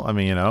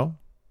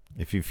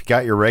if you've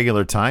got your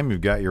regular time,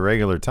 you've got your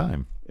regular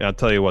time. Yeah, I'll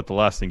tell you what, the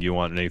last thing you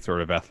want in any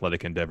sort of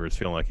athletic endeavor is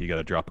feeling like you got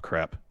to drop a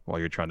crap while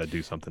you're trying to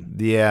do something.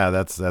 Yeah,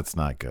 that's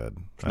not good.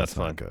 That's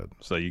not fun. good.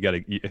 So you got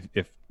to,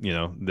 if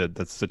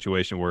that's a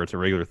situation where it's a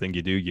regular thing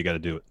you do, you got to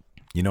do it.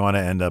 You don't want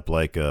to end up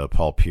like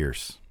Paul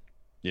Pierce.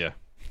 Yeah.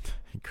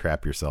 You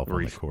crap yourself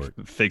on the court.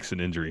 Fakes an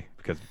injury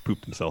because he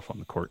pooped himself on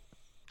the court.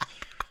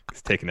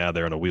 He's taken out of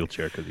there in a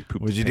wheelchair because he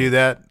pooped. Would you do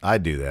that?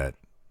 I'd do that.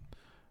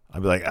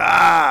 I'd be like,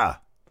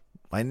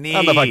 my knee.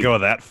 I don't know if I'd go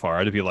that far.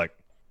 I'd be like,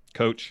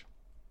 Coach,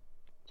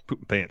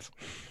 pooping pants.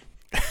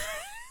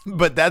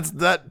 But that's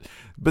that.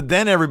 But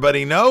then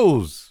everybody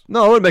knows.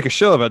 No, I wouldn't make a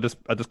show of it.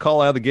 I just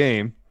call out of the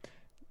game,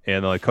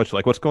 and Coach,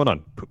 what's going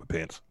on? Pooping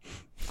pants.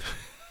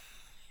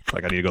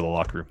 Like, I need to go to the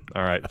locker room.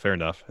 All right, fair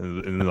enough.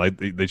 And then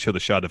they show the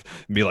shot of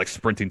me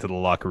sprinting to the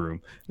locker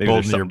room. Maybe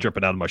there's something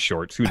dripping out of my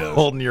shorts. Who knows?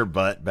 Holding your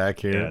butt back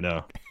here. Yeah, I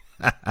know.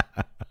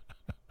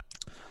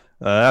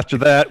 After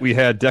that, we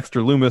had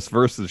Dexter Lumis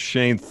versus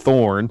Shane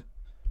Thorne.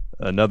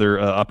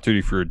 Another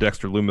opportunity for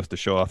Dexter Lumis to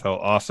show off how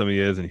awesome he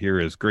is and hear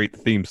his great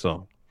theme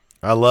song.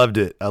 I loved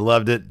it.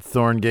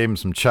 Thorne gave him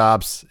some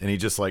chops, and he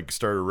just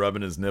started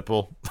rubbing his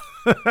nipple.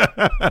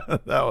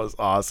 That was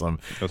awesome.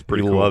 That was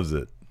pretty cool. He loves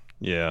it.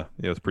 Yeah,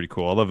 it was pretty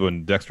cool. I love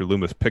when Dexter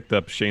Lumis picked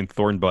up Shane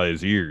Thorne by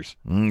his ears.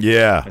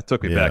 Yeah. It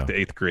took me back to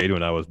 8th grade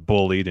when I was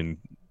bullied, and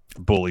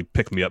the bully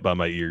picked me up by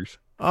my ears.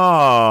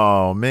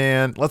 Oh,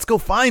 man. Let's go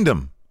find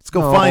him.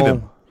 Find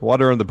him.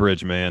 Water on the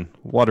bridge, man.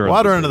 Water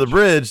under the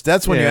bridge.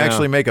 That's when you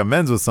actually make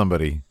amends with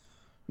somebody.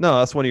 No,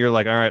 that's when you're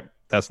like, all right,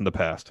 that's in the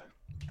past.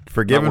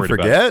 Forgive and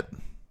forget?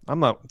 I'm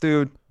not,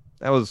 dude.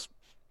 That was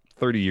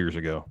 30 years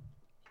ago.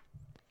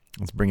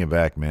 Let's bring it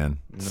back, man.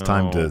 It's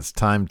time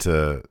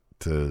to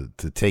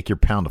take your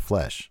pound of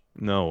flesh.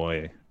 No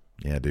way.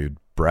 Yeah, dude.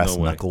 Brass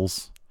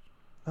knuckles.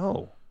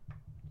 Oh.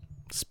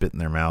 Spit in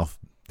their mouth.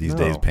 These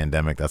days,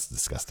 pandemic, that's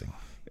disgusting.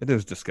 It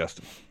is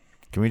disgusting.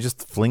 Can we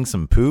just fling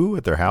some poo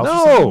at their house?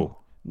 No.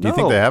 Do you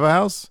think they have a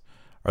house?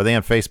 Are they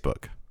on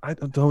Facebook? I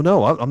don't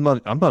know. I'm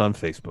not on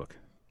Facebook.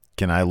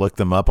 Can I look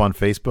them up on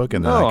Facebook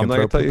and then I can I'm not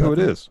going to tell you who it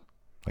is.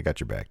 I got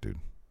your back, dude.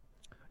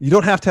 You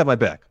don't have to have my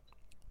back.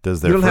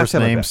 Does their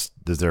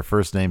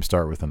first name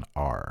start with an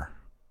R?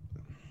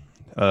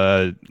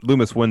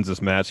 Lumis wins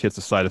this match, hits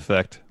a side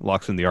effect,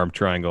 locks in the arm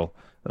triangle.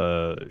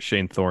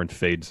 Shane Thorne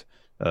fades,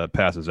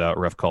 passes out.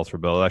 Ref calls for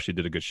bell. It actually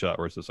did a good shot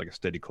where it's just like a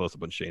steady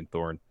close-up on Shane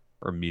Thorne,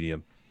 or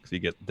medium. Because you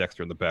get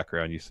Dexter in the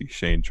background, you see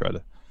Shane try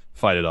to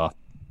fight it off,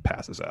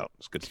 passes out.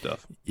 It's good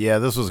stuff. Yeah,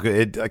 this was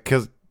good.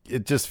 Because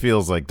it just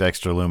feels like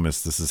Dexter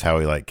Lumis, this is how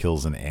he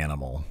kills an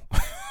animal.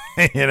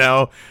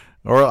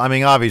 Or I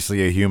mean,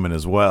 obviously a human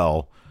as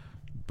well.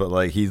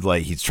 But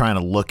he's trying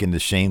to look into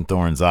Shane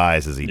Thorne's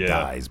eyes as he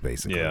dies,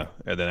 basically. Yeah,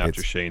 and then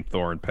after Shane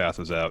Thorne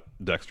passes out,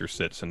 Dexter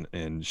sits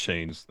and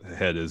Shane's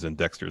head is in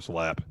Dexter's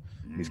lap.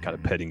 He's kind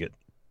of petting it.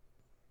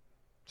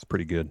 It's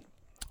pretty good.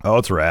 Oh,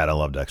 it's rad. I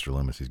love Dexter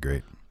Lumis. He's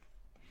great.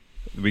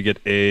 We get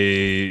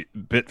a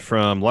bit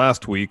from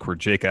last week where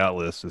Jake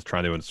Atlas is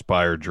trying to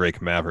inspire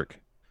Drake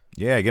Maverick.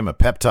 Yeah, give him a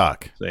pep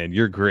talk. Saying,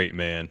 you're great,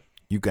 man.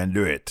 You can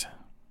do it.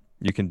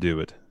 You can do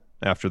it.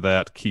 After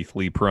that, Keith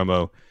Lee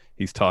promo.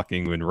 He's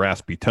talking in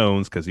raspy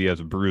tones because he has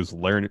a bruised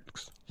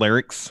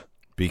larynx.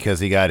 Because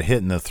he got hit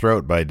in the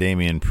throat by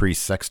Damian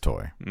Priest's sex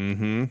toy.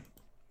 Mm-hmm.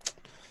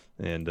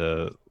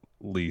 And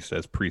Lee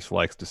says Priest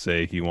likes to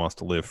say he wants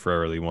to live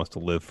forever. He wants to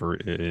live for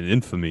in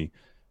infamy.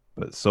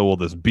 But so will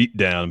this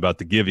beatdown I'm about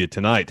to give you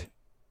tonight,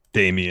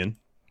 Damian.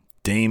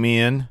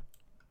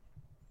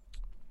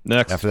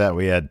 Next. After that,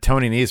 we had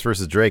Tony Nese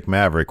versus Drake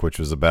Maverick, which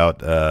was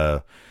about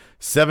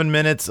 7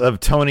 minutes of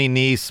Tony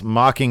Nese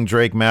mocking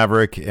Drake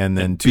Maverick, and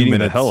then 2 minutes beating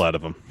the hell out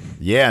of him.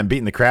 Yeah, and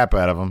beating the crap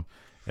out of him.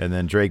 And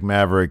then Drake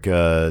Maverick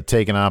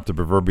taking off the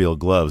proverbial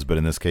gloves, but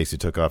in this case, he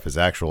took off his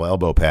actual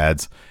elbow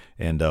pads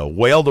and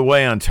wailed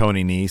away on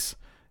Tony Nese,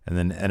 and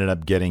then ended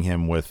up getting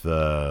him with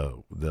a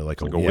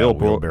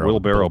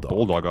wheelbarrow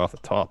bulldog off the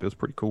top. It was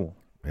pretty cool.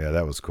 Yeah,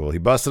 that was cool. He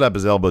busted up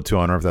his elbow too. I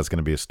wonder if that's going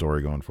to be a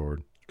story going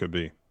forward. Could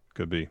be.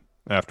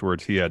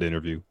 Afterwards, he had an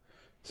interview.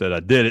 Said,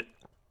 I did it.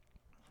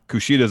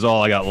 Kushida's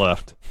all I got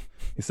left.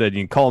 He said,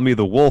 you can call me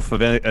the Wolf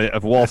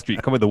of Wall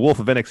Street. Call me the Wolf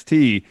of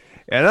NXT.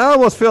 And I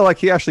almost feel like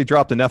he actually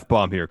dropped an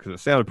F-bomb here because it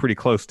sounded pretty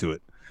close to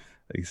it.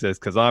 He says,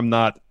 because I'm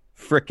not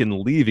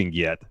frickin' leaving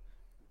yet.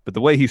 But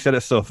the way he said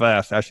it so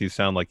fast actually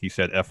sounded like he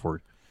said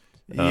F-word.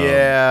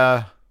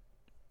 Yeah.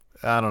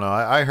 I don't know.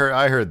 I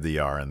heard the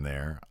R in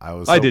there.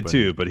 I did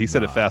too, but he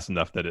said it fast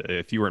enough that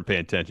if you weren't paying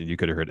attention, you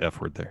could have heard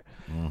F-word there.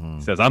 Mm-hmm.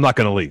 He says, I'm not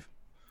going to leave.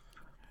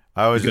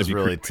 I was just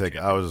really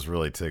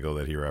tickled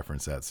that he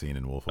referenced that scene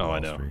in Wolf of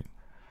Wall Street.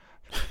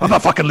 I'm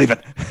not fucking leaving.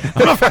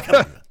 I'm not fucking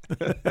leaving.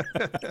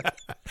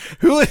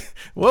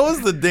 What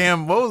was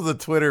the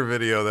Twitter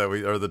video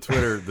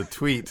the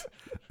tweet?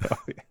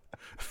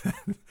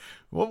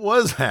 What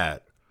was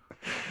that?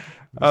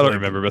 I don't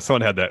remember, but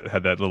someone had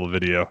that little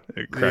video.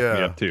 It cracked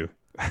me up too.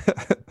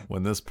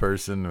 When this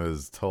person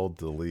was told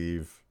to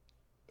leave.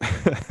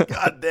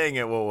 God dang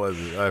it, what was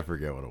it? I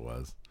forget what it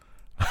was.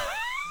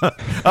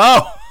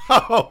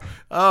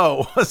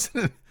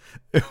 Wasn't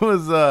it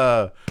was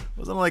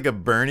wasn't it like a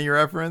Bernie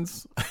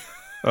reference?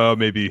 Oh,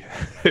 maybe.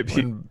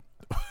 When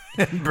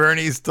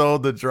Bernie's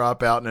told to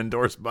drop out and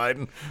endorse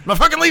Biden. I'm not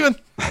fucking leaving.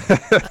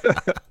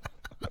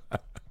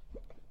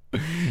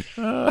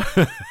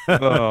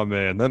 Oh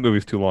man, that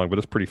movie's too long, but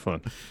it's pretty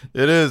fun.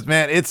 It is,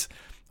 man.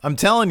 I'm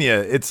telling you,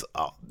 it's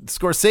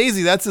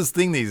Scorsese. That's his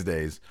thing these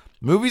days.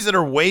 Movies that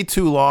are way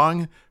too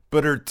long,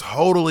 but are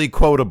totally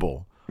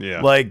quotable.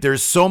 Yeah. Like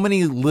there's so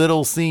many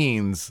little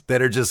scenes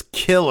that are just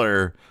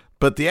killer,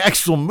 but the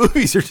actual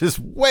movies are just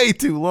way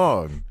too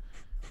long.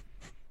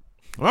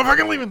 I'm not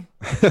fucking leaving.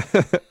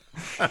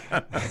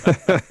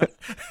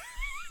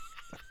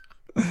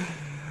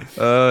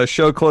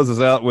 Show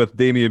closes out with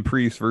Damian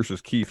Priest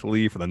versus Keith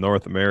Lee for the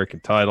North American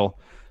title.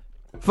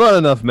 Fun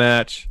enough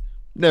match.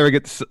 Never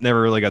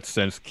really got to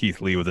sense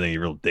Keith Lee with any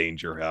real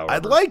danger. However,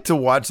 I'd like to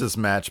watch this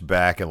match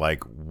back at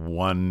like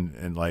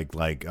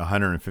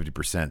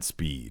 150%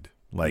 speed,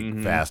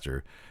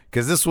 faster,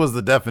 because this was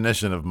the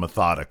definition of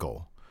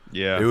methodical.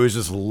 Yeah, it was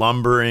just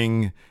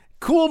lumbering.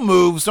 Cool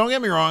moves. Don't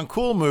get me wrong.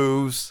 Cool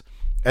moves.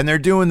 And they're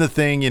doing the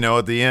thing,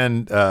 at the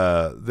end.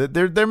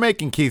 They're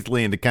making Keith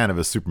Lee into kind of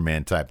a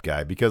Superman type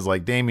guy because,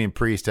 like, Damian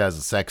Priest has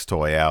a sex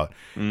toy out,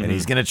 and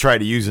he's gonna try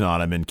to use it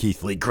on him, and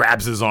Keith Lee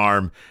grabs his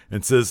arm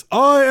and says,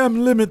 "I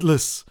am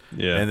limitless."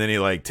 Yeah. And then he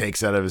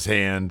takes out of his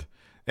hand,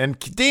 and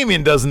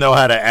Damian doesn't know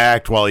how to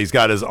act while he's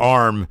got his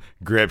arm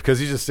gripped because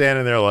he's just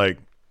standing there like.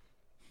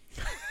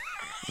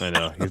 I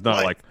know he's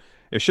not like.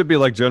 It should be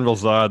like General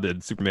Zod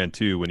in Superman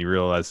 2 when he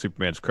realized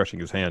Superman's crushing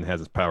his hand and has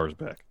his powers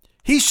back.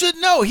 He should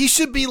know. He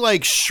should be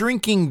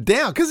shrinking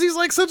down because he's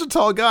like such a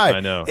tall guy. I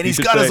know. And he's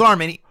got his arm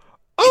and he.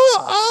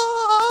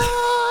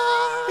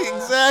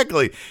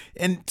 Exactly.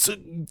 And so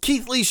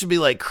Keith Lee should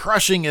be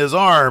crushing his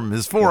arm,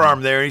 his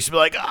forearm there. And he should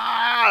be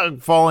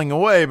falling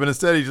away. But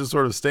instead, he's just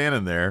sort of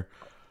standing there,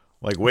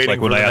 waiting it's like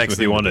for when the I asked next him if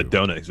he thing wanted to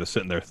a donut. He's just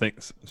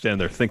standing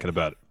there thinking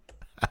about it.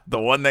 The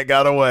one that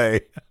got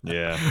away.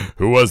 Yeah.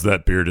 Who was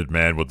that bearded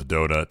man with the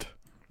donut?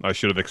 I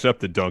should have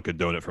accepted Dunkin'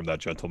 Donut from that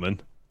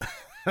gentleman.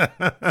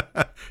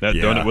 That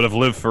donut would have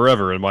lived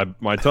forever in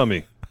my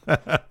tummy.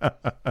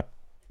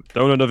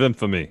 Donut of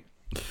infamy.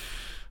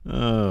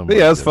 Oh, but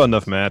yeah, it was a fun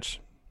enough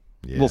match.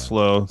 Yeah. A little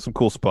slow, some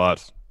cool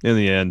spots. In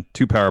the end,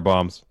 2 power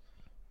bombs.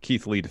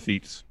 Keith Lee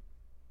defeats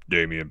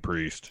Damian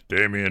Priest.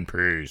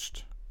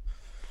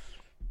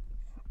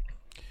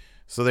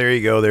 So there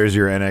you go. There's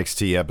your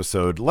NXT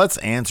episode. Let's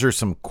answer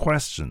some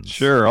questions.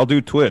 Sure, I'll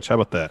do Twitch. How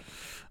about that?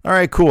 All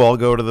right, cool. I'll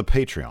go to the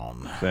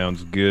Patreon.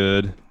 Sounds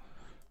good.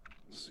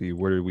 Let's see,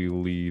 where did we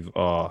leave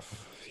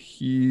off?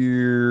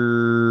 Here.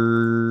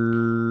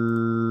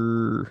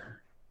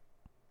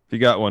 If you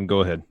got one, go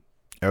ahead.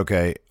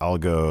 Okay, I'll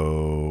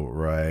go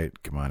right.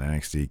 Come on,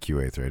 NXT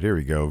QA thread. Here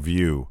we go.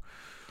 View.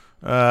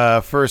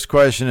 First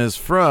question is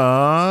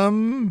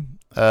from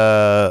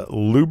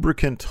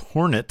Lubricant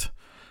Hornet.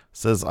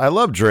 Says, I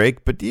love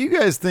Drake, but do you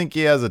guys think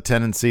he has a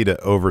tendency to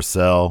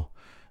oversell?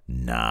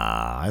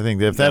 Nah, I think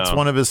that if that's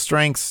one of his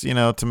strengths,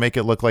 to make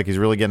it look like he's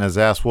really getting his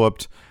ass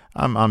whooped,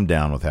 I'm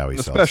down with how he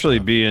sells. Especially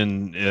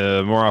being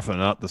more often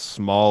than not the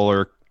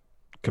smaller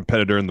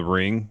competitor in the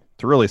ring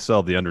to really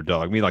sell the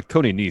underdog. I mean, like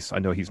Tony Nese, I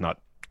know he's not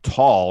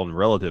tall in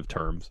relative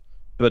terms,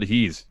 but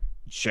he's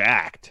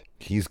jacked.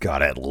 He's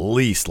got at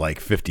least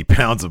 50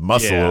 pounds of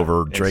muscle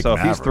over Drake so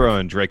Maverick. If he's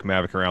throwing Drake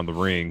Maverick around the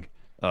ring,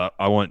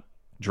 I want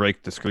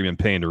Drake to scream in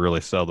pain to really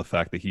sell the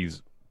fact that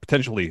he's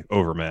potentially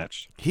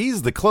overmatched.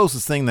 He's the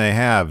closest thing they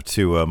have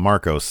to a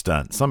Marco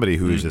Stunt, somebody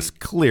who's just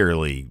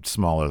clearly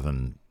smaller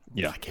than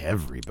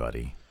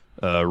everybody.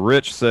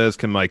 Rich says,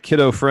 can my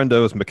kiddo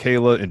friendos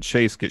Michaela and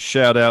Chase get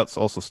shout outs?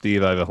 Also,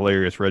 Steve, I have a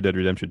hilarious Red Dead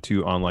Redemption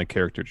 2 online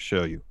character to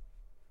show you.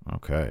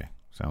 Okay,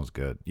 sounds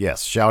good.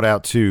 Yes, shout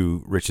out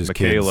to Rich's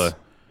kids.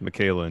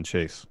 Michaela and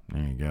Chase.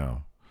 There you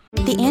go.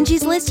 The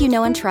Angie's List you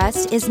know and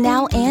trust is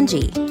now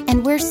Angie,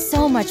 and we're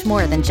so much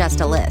more than just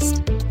a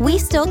list. We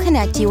still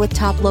connect you with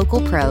top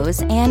local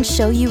pros and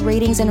show you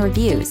ratings and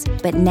reviews,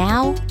 but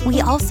now we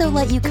also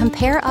let you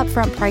compare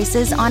upfront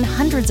prices on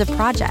hundreds of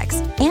projects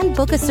and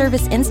book a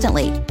service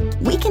instantly.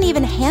 We can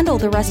even handle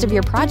the rest of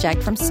your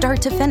project from start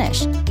to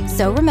finish.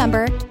 So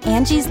remember,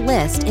 Angie's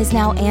List is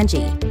now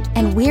Angie,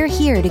 and we're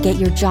here to get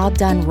your job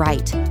done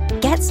right.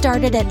 Get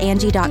started at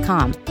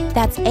Angie.com.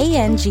 That's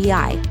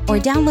ANGI, or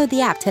download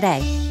the app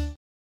today.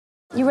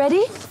 You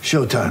ready?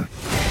 Showtime.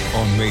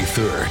 On May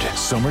 3rd,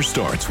 summer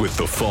starts with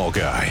The Fall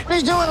Guy.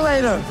 Let's do it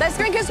later. Let's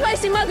drink a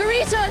spicy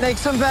margarita. Make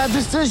some bad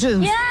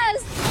decisions.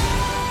 Yes!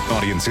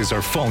 Audiences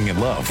are falling in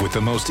love with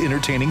the most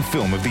entertaining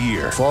film of the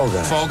year. Fall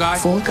Guy. Fall Guy?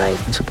 Fall Guy.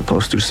 That's what the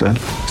poster said.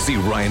 See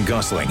Ryan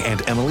Gosling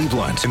and Emily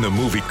Blunt in the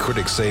movie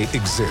critics say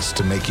exists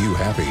to make you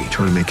happy.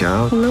 Trying to make it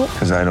out? Nope.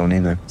 Because I don't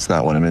either. It's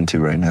not what I'm into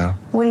right now.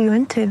 What are you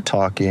into?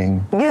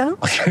 Talking. Yeah.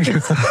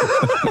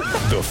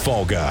 The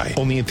Fall Guy.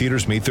 Only in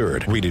theaters May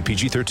 3rd. Rated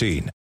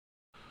PG-13.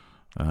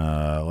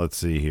 Let's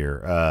see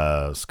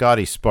here.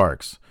 Scotty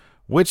Sparks.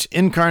 Which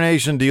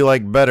incarnation do you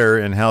like better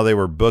and how they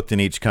were booked in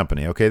each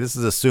company? Okay, this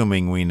is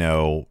assuming we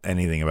know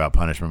anything about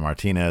Punishment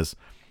Martinez.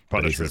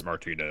 Punishment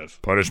Martinez.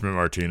 Punishment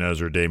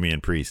Martinez or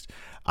Damian Priest.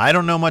 I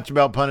don't know much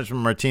about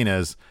Punishment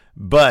Martinez,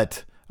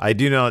 but I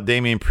do know that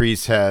Damian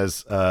Priest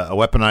has a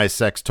weaponized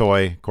sex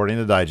toy, according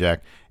to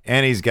Dijak,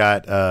 and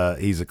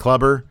he's a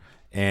clubber,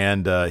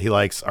 and he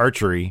likes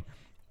archery,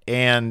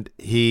 and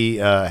he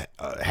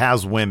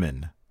has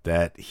women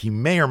that he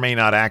may or may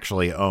not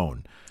actually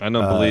own. I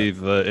don't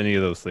believe any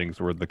of those things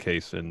were the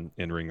case in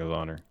Ring of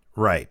Honor.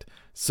 Right.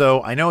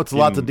 So I know it's a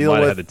lot to deal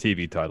with. Had the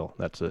TV title.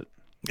 That's it.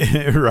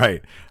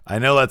 Right. I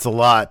know that's a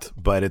lot,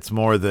 but it's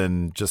more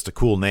than just a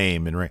cool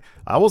name. And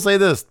I will say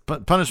this: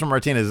 Punishment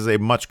Martinez is a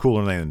much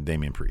cooler name than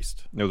Damian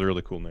Priest. It was a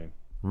really cool name.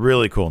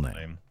 Really cool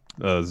name.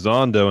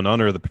 Zondo, in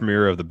honor of the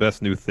premiere of the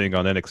best new thing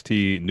on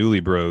NXT, Newly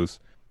Bros.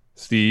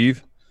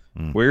 Steve,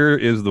 where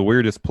is the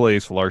weirdest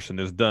place Larson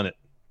has done it?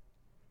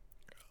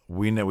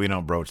 We know we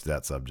don't broach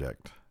that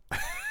subject.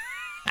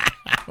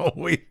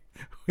 we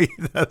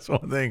that's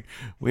one thing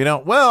we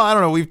don't. Well, I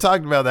don't know. We've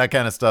talked about that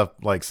kind of stuff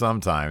like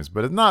sometimes,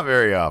 but it's not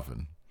very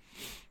often.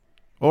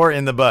 Or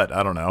in the butt.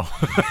 I don't know.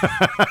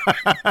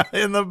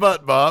 In the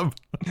butt, Bob.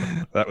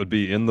 That would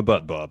be in the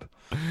butt, Bob.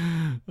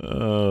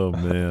 Oh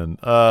man.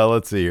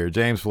 Let's see here.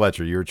 James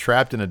Fletcher. You're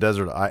trapped in a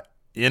desert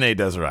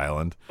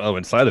island. Oh,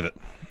 inside of it.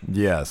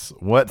 Yes.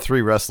 What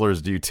 3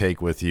 wrestlers do you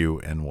take with you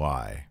and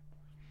why?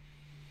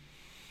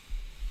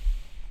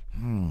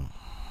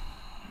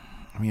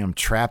 I mean, I'm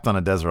trapped on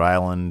a desert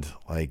island,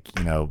 like,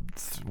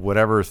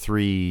 whatever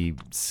 3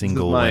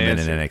 single women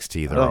in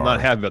NXT there are. I'm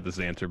not happy about this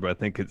answer, but I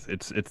think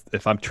it's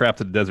if I'm trapped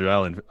at a desert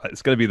island,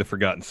 it's going to be the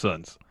Forgotten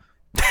Sons.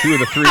 2 of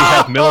the 3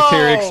 have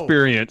military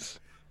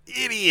experience.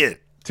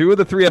 Idiot. 2 of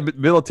the 3 have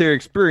military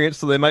experience,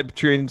 so they might be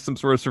training some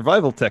sort of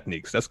survival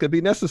techniques. That's going to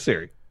be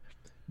necessary.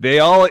 They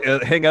all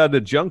hang out at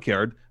a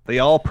junkyard. They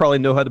all probably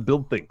know how to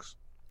build things.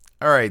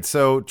 All right,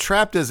 so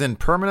trapped as in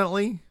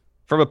permanently?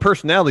 From a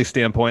personality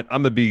standpoint,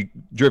 I'm going to be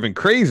driven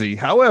crazy.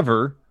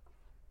 However,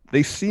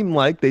 they seem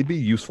like they'd be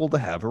useful to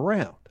have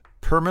around.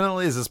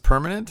 Permanently? Is this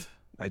permanent?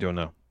 I don't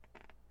know.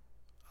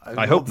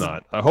 I hope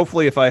not.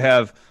 Hopefully, if I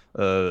have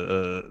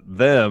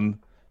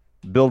them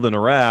building a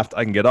raft,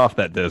 I can get off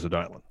that desert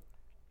island.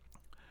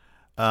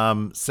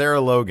 Sarah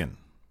Logan.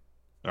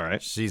 All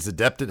right. She's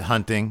adept at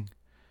hunting.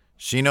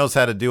 She knows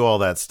how to do all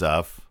that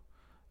stuff.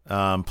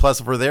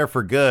 Plus, if we're there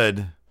for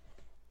good,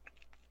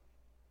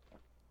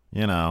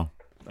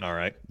 All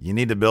right. You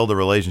need to build a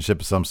relationship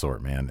of some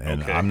sort, man.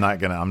 And okay. I'm not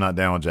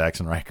down with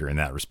Jackson Riker in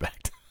that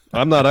respect.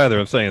 I'm not either.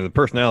 I'm saying the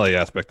personality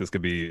aspect is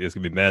gonna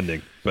be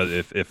maddening. But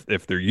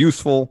if they're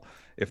useful,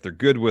 if they're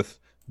good with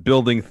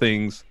building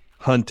things,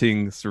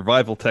 hunting,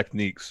 survival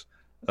techniques,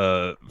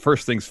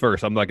 first things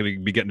first, I'm not gonna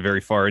be getting very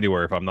far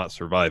anywhere if I'm not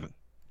surviving.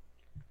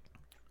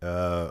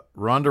 Ronda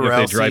Rousey.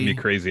 They drive me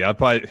crazy. I'd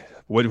probably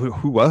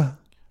what?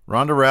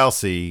 Ronda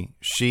Rousey,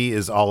 she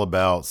is all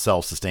about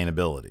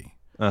self-sustainability.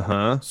 So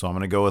I'm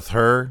going to go with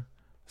her,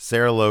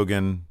 Sarah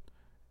Logan,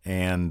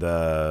 and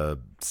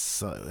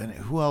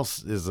who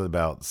else is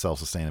about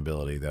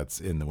self-sustainability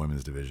that's in the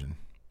women's division?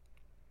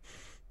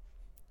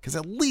 Because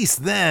at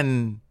least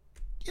then,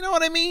 you know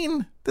what I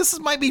mean? This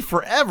might be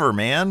forever,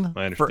 man.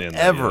 I understand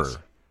forever. That, yes.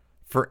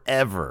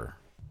 Forever.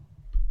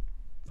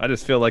 I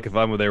just feel like if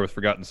I'm there with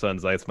Forgotten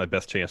Sons, it's my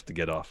best chance to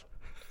get off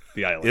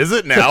the island. Is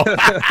it now?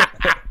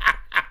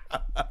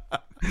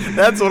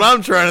 That's what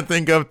I'm trying to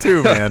think of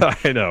too, man.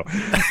 I know.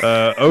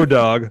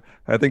 O-Dog,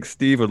 I think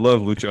Steve would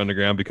love Lucha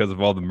Underground because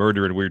of all the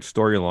murder and weird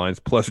storylines,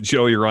 plus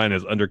Joey Ryan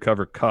as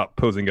undercover cop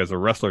posing as a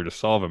wrestler to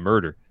solve a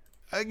murder.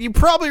 You're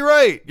probably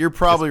right.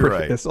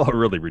 Right. It's all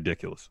really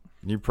ridiculous.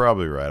 You're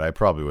probably right. I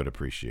probably would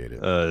appreciate it.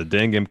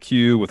 Dang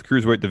MQ, with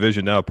Cruiserweight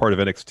Division now a part of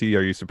NXT,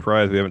 are you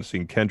surprised we haven't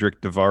seen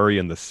Kendrick, Daivari,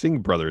 and the Singh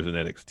brothers in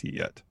NXT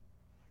yet?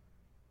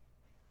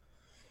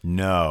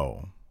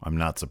 No, I'm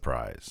not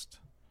surprised.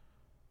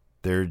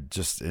 They're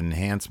just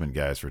enhancement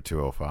guys for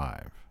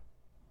 205.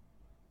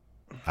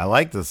 I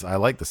like this. I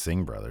like the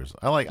Singh brothers.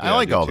 I like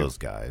all those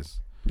guys.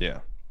 Yeah,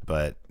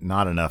 but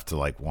not enough to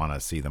want to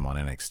see them on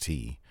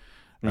NXT.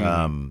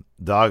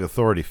 Dog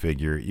Authority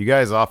figure. You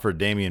guys offered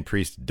Damian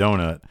Priest a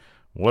donut.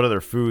 What other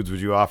foods would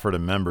you offer to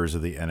members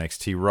of the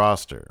NXT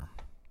roster?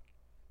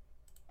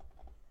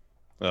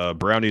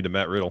 Brownie to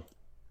Matt Riddle.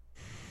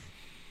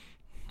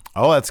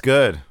 Oh, that's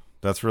good.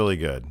 That's really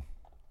good.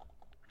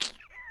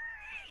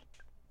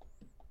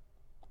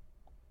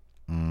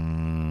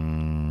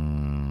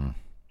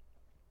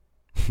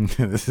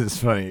 This is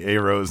funny.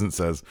 A. Rosen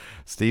says,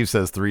 Steve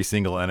says 3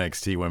 single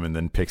NXT women,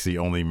 then Pixie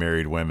only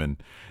married women.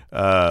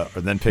 Or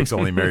then picks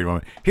only married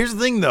women. Here's the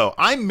thing, though.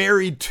 I'm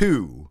married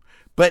too,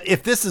 But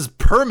if this is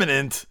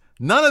permanent,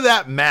 none of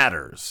that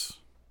matters,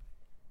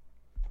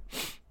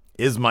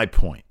 is my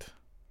point.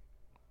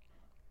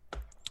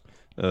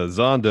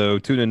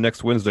 Zondo, tune in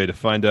next Wednesday to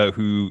find out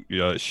who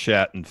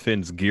shat in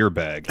Finn's gear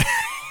bag.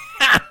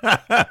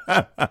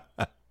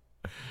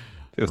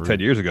 If it was 10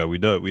 years ago,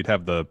 we'd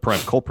have the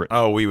prime culprit.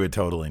 Oh, we would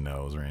totally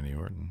know it was Randy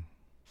Orton.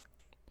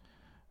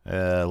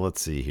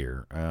 Let's see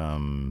here.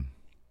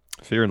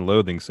 Fear and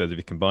Loathing says if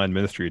you combine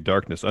Ministry of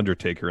Darkness,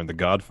 Undertaker, and The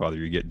Godfather,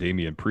 you get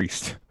Damian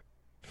Priest.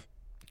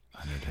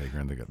 Undertaker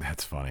and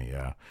that's funny,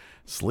 yeah.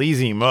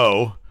 Sleazy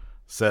Mo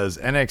says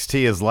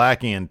NXT is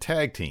lacking in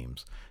tag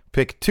teams.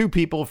 Pick 2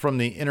 people from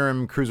the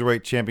interim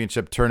Cruiserweight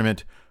Championship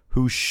tournament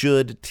who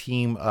should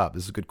team up.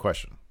 This is a good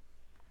question.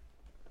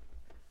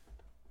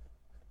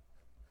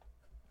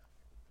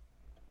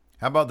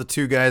 How about the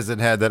 2 guys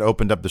that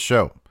opened up the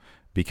show?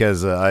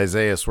 Because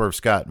Isaiah Swerve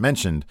Scott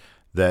mentioned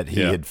that he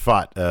had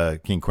fought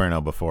King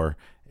Cuerno before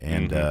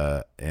and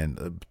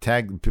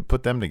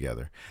put them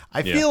together.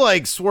 I feel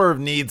like Swerve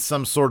needs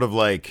some sort of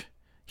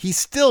he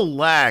still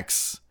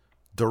lacks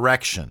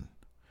direction.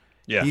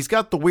 Yeah. He's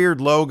got the weird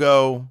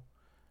logo.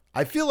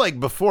 I feel like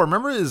before,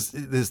 remember his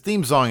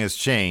theme song has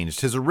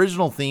changed. His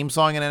original theme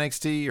song in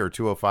NXT or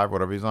 205,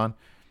 whatever he's on,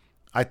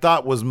 I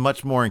thought was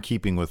much more in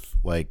keeping with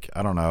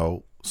I don't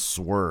know,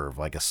 Swerve,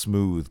 like a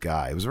smooth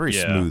guy. It was a very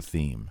smooth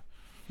theme.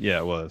 Yeah,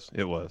 it was.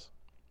 It was.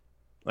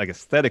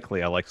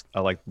 Aesthetically, I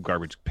like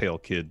Garbage Pail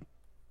Kid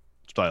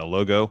style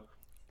logo.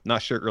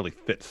 Not sure it really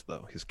fits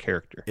though, his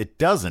character. It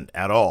doesn't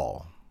at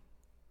all.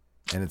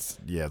 And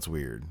it's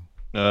weird.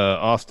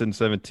 Austin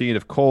 17,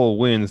 if Cole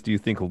wins, do you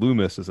think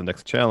Loomis is the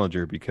next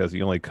challenger because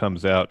he only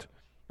comes out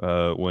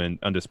when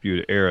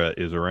Undisputed Era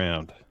is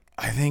around?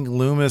 I think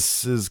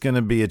Loomis is going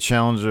to be a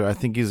challenger. I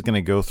think he's going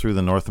to go through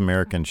the North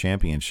American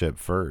Championship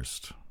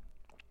first.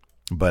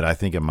 But I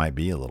think it might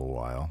be a little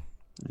while.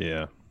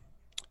 Yeah.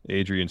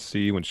 Adrian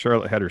C., when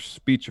Charlotte had her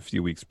speech a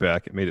few weeks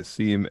back, it made it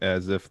seem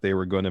as if they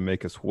were going to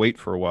make us wait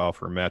for a while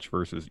for a match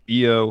versus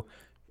Io.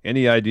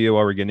 Any idea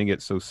why we're getting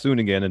it so soon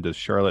again? And does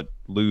Charlotte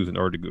lose in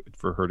order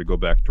for her to go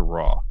back to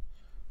Raw?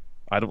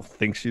 I don't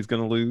think she's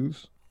going to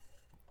lose.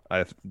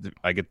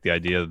 I get the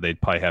idea that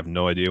they'd probably have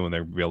no idea when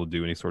they'll be able to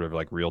do any sort of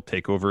real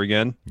takeover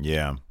again.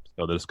 Yeah.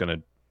 So they're just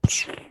going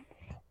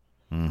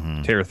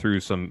to tear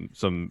through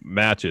some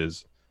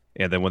matches,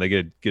 and then when they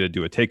get to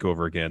do a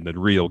takeover again, then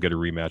Rhea will get a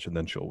rematch, and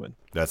then she'll win.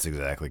 That's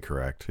exactly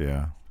correct.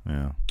 Yeah.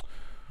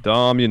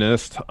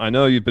 Dominist, I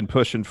know you've been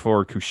pushing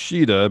for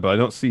Kushida, but I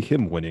don't see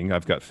him winning.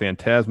 I've got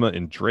Phantasma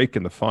and Drake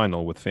in the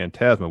final, with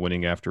Phantasma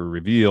winning after a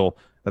reveal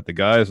that the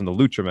guys in the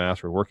Lucha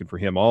Mask were working for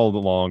him all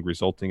along,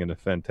 resulting in a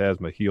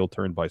Phantasma heel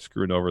turn by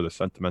screwing over the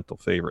sentimental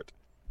favorite.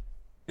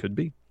 Could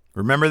be.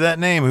 Remember that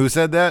name? Who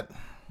said that?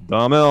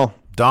 Dom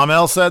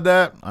L said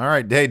that? All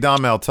right. Hey,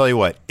 Dom L, tell you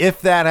what. If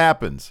that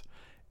happens,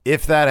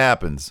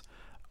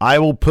 I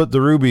will put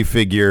the Ruby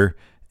figure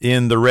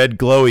in the red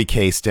glowy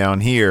case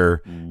down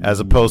here, as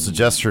opposed to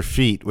just her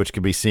feet, which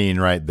can be seen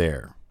right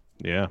there.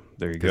 Yeah,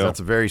 there you go. That's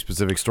a very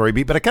specific story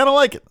beat, but I kind of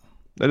like it.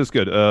 That is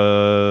good.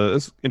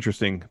 That's an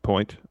interesting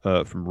point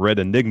from Red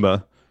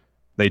Enigma.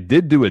 They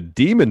did do a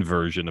demon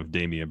version of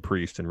Damian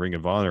Priest in Ring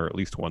of Honor at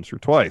least once or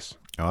twice.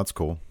 Oh, that's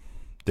cool.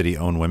 Did he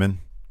own women?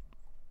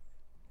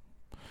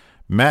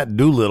 Matt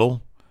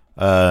Doolittle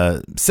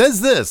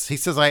says this. He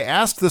says, I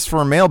asked this for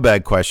a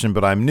mailbag question,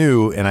 but I'm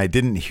new and I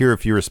didn't hear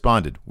if you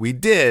responded. We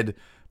did,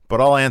 but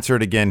I'll answer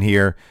it again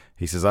here.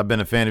 He says, I've been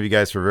a fan of you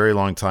guys for a very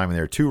long time, and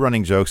there are 2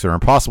 running jokes that are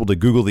impossible to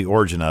Google the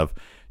origin of.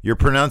 Your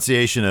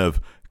pronunciation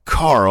of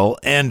Carl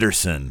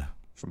Anderson.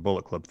 From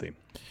Bullet Club theme.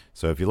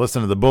 So if you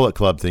listen to the Bullet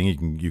Club thing,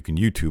 you can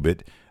YouTube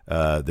it.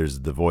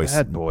 There's the voice.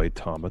 Bad Boy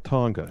Tama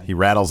Tonga. He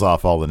rattles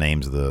off all the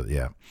names of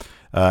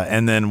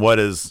and then what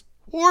is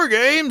War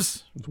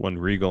Games? When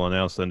Regal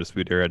announced the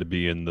Undisputed Era to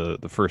be in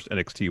the first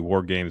NXT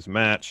War Games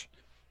match,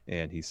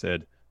 and he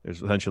said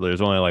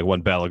there's only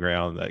one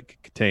battleground that can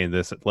contain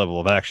this level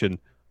of action.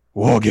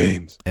 War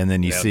Games. And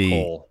then you see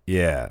Cole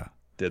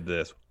did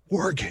this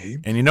War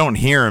Game. And you don't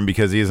hear him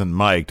because he isn't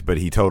mic'd, but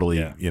he totally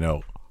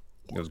it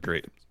was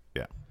great.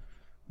 Yeah.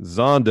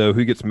 Zondo,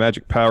 who gets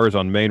magic powers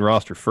on main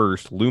roster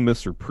first,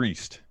 Loomis or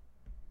Priest?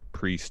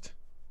 Priest.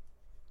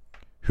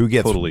 Who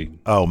gets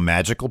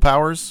magical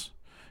powers?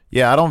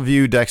 Yeah, I don't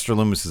view Dexter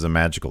Loomis as a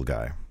magical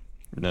guy.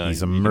 No,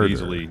 he's a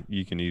murderer.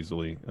 You can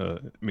easily. I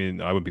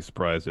wouldn't be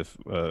surprised if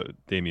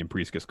Damian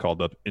Priest gets called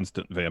up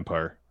instant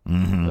vampire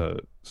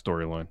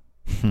storyline.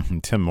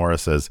 Tim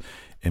Morris says,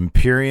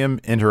 Imperium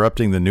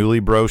interrupting the Newly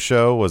Bro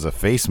show was a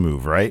face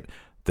move, right?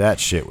 That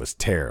shit was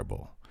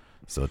terrible.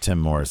 So Tim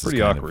Morris pretty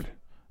is kind awkward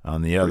of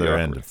on the other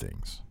end of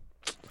things.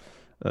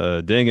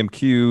 Dang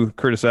MQ,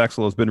 Curtis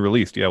Axel has been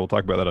released. Yeah, we'll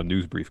talk about that on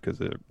News Brief because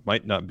it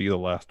might not be the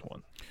last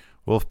one.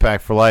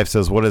 Wolfpack for Life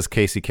says, what is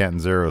Casey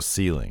Catanzaro's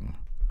ceiling?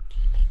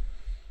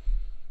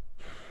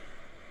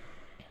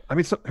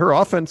 Her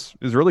offense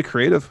is really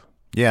creative.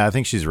 Yeah, I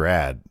think she's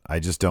rad. I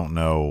just don't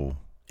know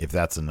if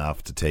that's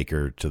enough to take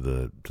her to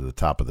the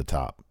top of the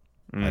top.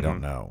 I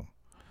don't know.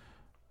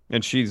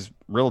 And she's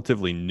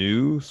relatively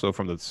new, so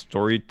from the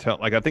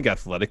storytelling, like I think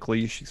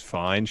athletically she's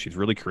fine. She's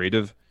really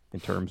creative in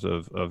terms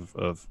of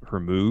her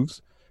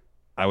moves.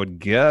 I would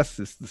guess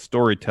it's the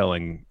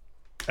storytelling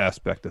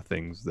aspect of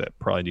things that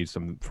probably needs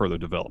some further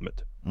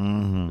development,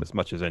 as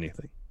much as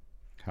anything.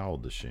 How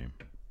old is she?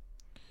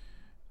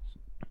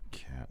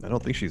 I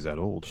don't think she's that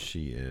old.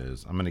 She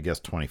is. I'm going to guess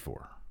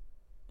 24.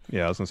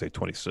 Yeah, I was going to say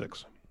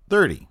 26.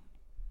 30.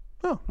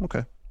 Oh,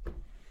 okay.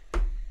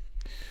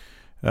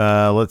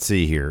 Let's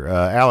see here.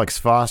 Alex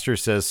Foster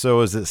says,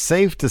 so is it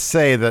safe to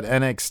say that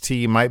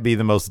NXT might be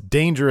the most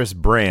dangerous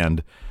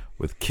brand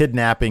with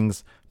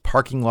kidnappings,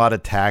 parking lot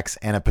attacks,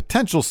 and a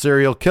potential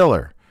serial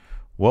killer?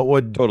 What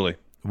would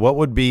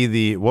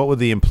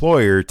the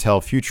employer tell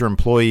future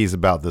employees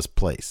about this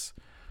place?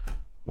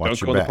 Don't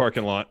go in the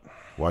parking lot.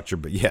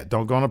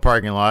 Don't go in the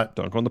parking lot.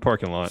 Don't go in the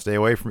parking lot. Stay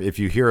away from, if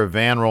you hear a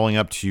van rolling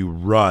up to you,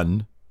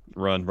 run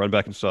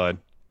back inside.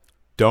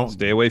 Don't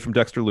stay away from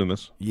Dexter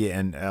Lumis. Yeah,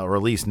 and or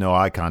at least no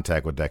eye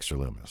contact with Dexter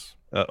Lumis.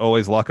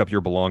 Always lock up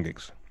your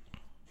belongings.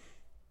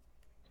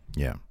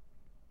 Yeah.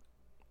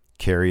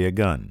 Carry a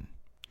gun.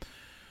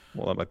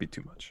 Well, that might be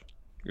too much.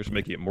 You're just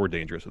making it more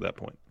dangerous at that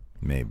point.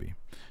 Maybe.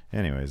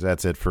 Anyways,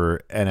 that's it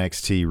for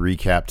NXT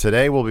Recap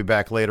today. We'll be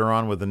back later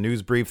on with a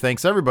news brief.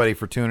 Thanks, everybody,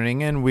 for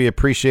tuning in. We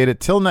appreciate it.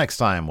 Till next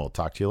time, we'll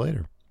talk to you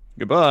later.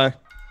 Goodbye.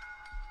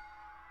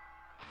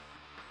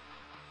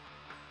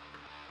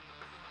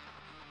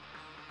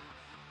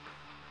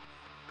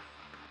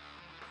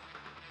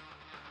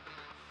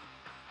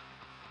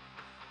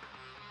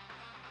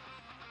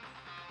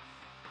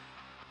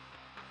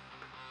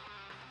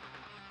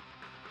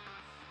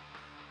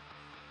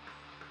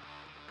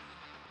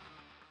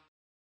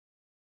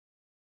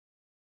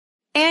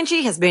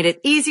 Angie has made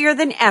it easier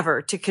than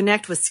ever to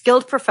connect with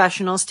skilled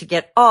professionals to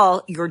get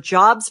all your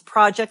jobs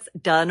projects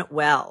done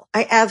well.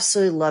 I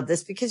absolutely love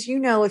this because, you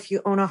know, if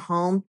you own a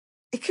home,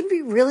 it can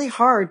be really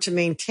hard to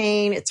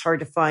maintain. It's hard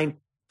to find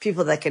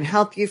people that can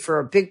help you for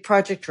a big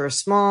project or a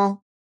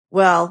small.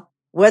 Well,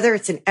 whether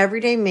it's in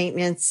everyday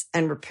maintenance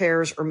and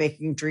repairs or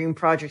making dream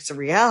projects a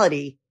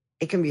reality,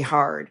 it can be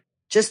hard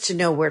just to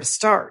know where to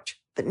start.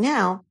 But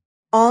now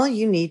all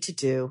you need to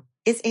do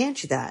is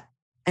Angie that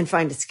and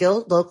find a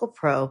skilled local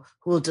pro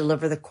who will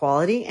deliver the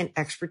quality and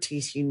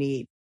expertise you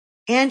need.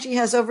 Angie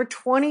has over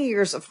 20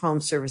 years of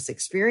home service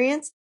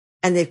experience,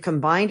 and they've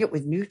combined it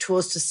with new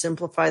tools to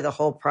simplify the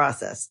whole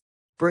process.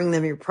 Bring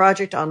them your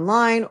project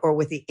online or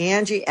with the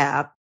Angie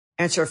app,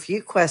 answer a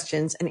few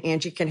questions, and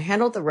Angie can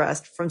handle the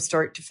rest from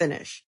start to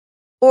finish.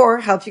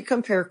 Or help you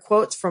compare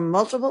quotes from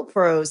multiple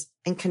pros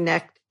and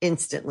connect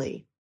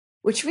instantly,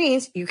 which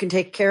means you can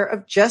take care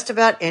of just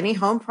about any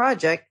home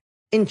project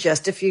in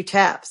just a few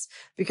taps.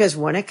 Because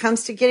when it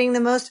comes to getting the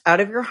most out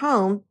of your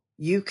home,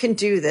 you can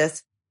do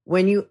this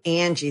when you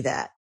Angie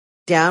that.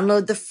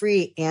 Download the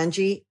free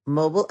Angie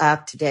mobile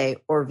app today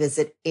or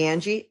visit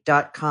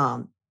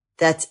Angie.com.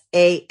 That's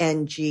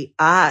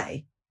ANGI.com.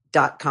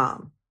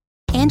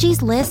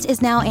 Angie's List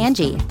is now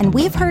Angie, and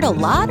we've heard a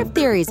lot of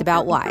theories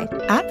about why.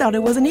 I thought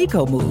it was an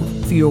eco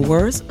move. Fewer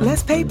words,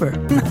 less paper.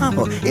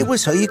 No, it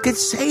was so you could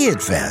say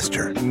it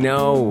faster.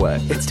 No,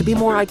 it's to be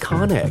more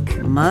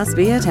iconic. Must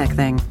be a tech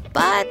thing.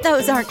 But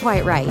those aren't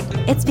quite right.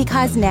 It's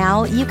because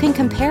now you can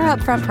compare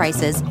upfront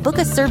prices, book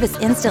a service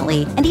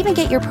instantly, and even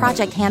get your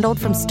project handled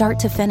from start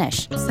to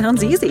finish.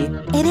 Sounds easy.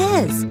 It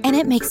is, and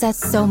it makes us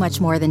so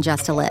much more than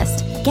just a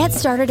list. Get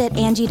started at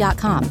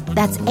Angie.com.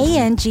 That's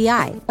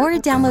ANGI, or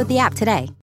download the app today.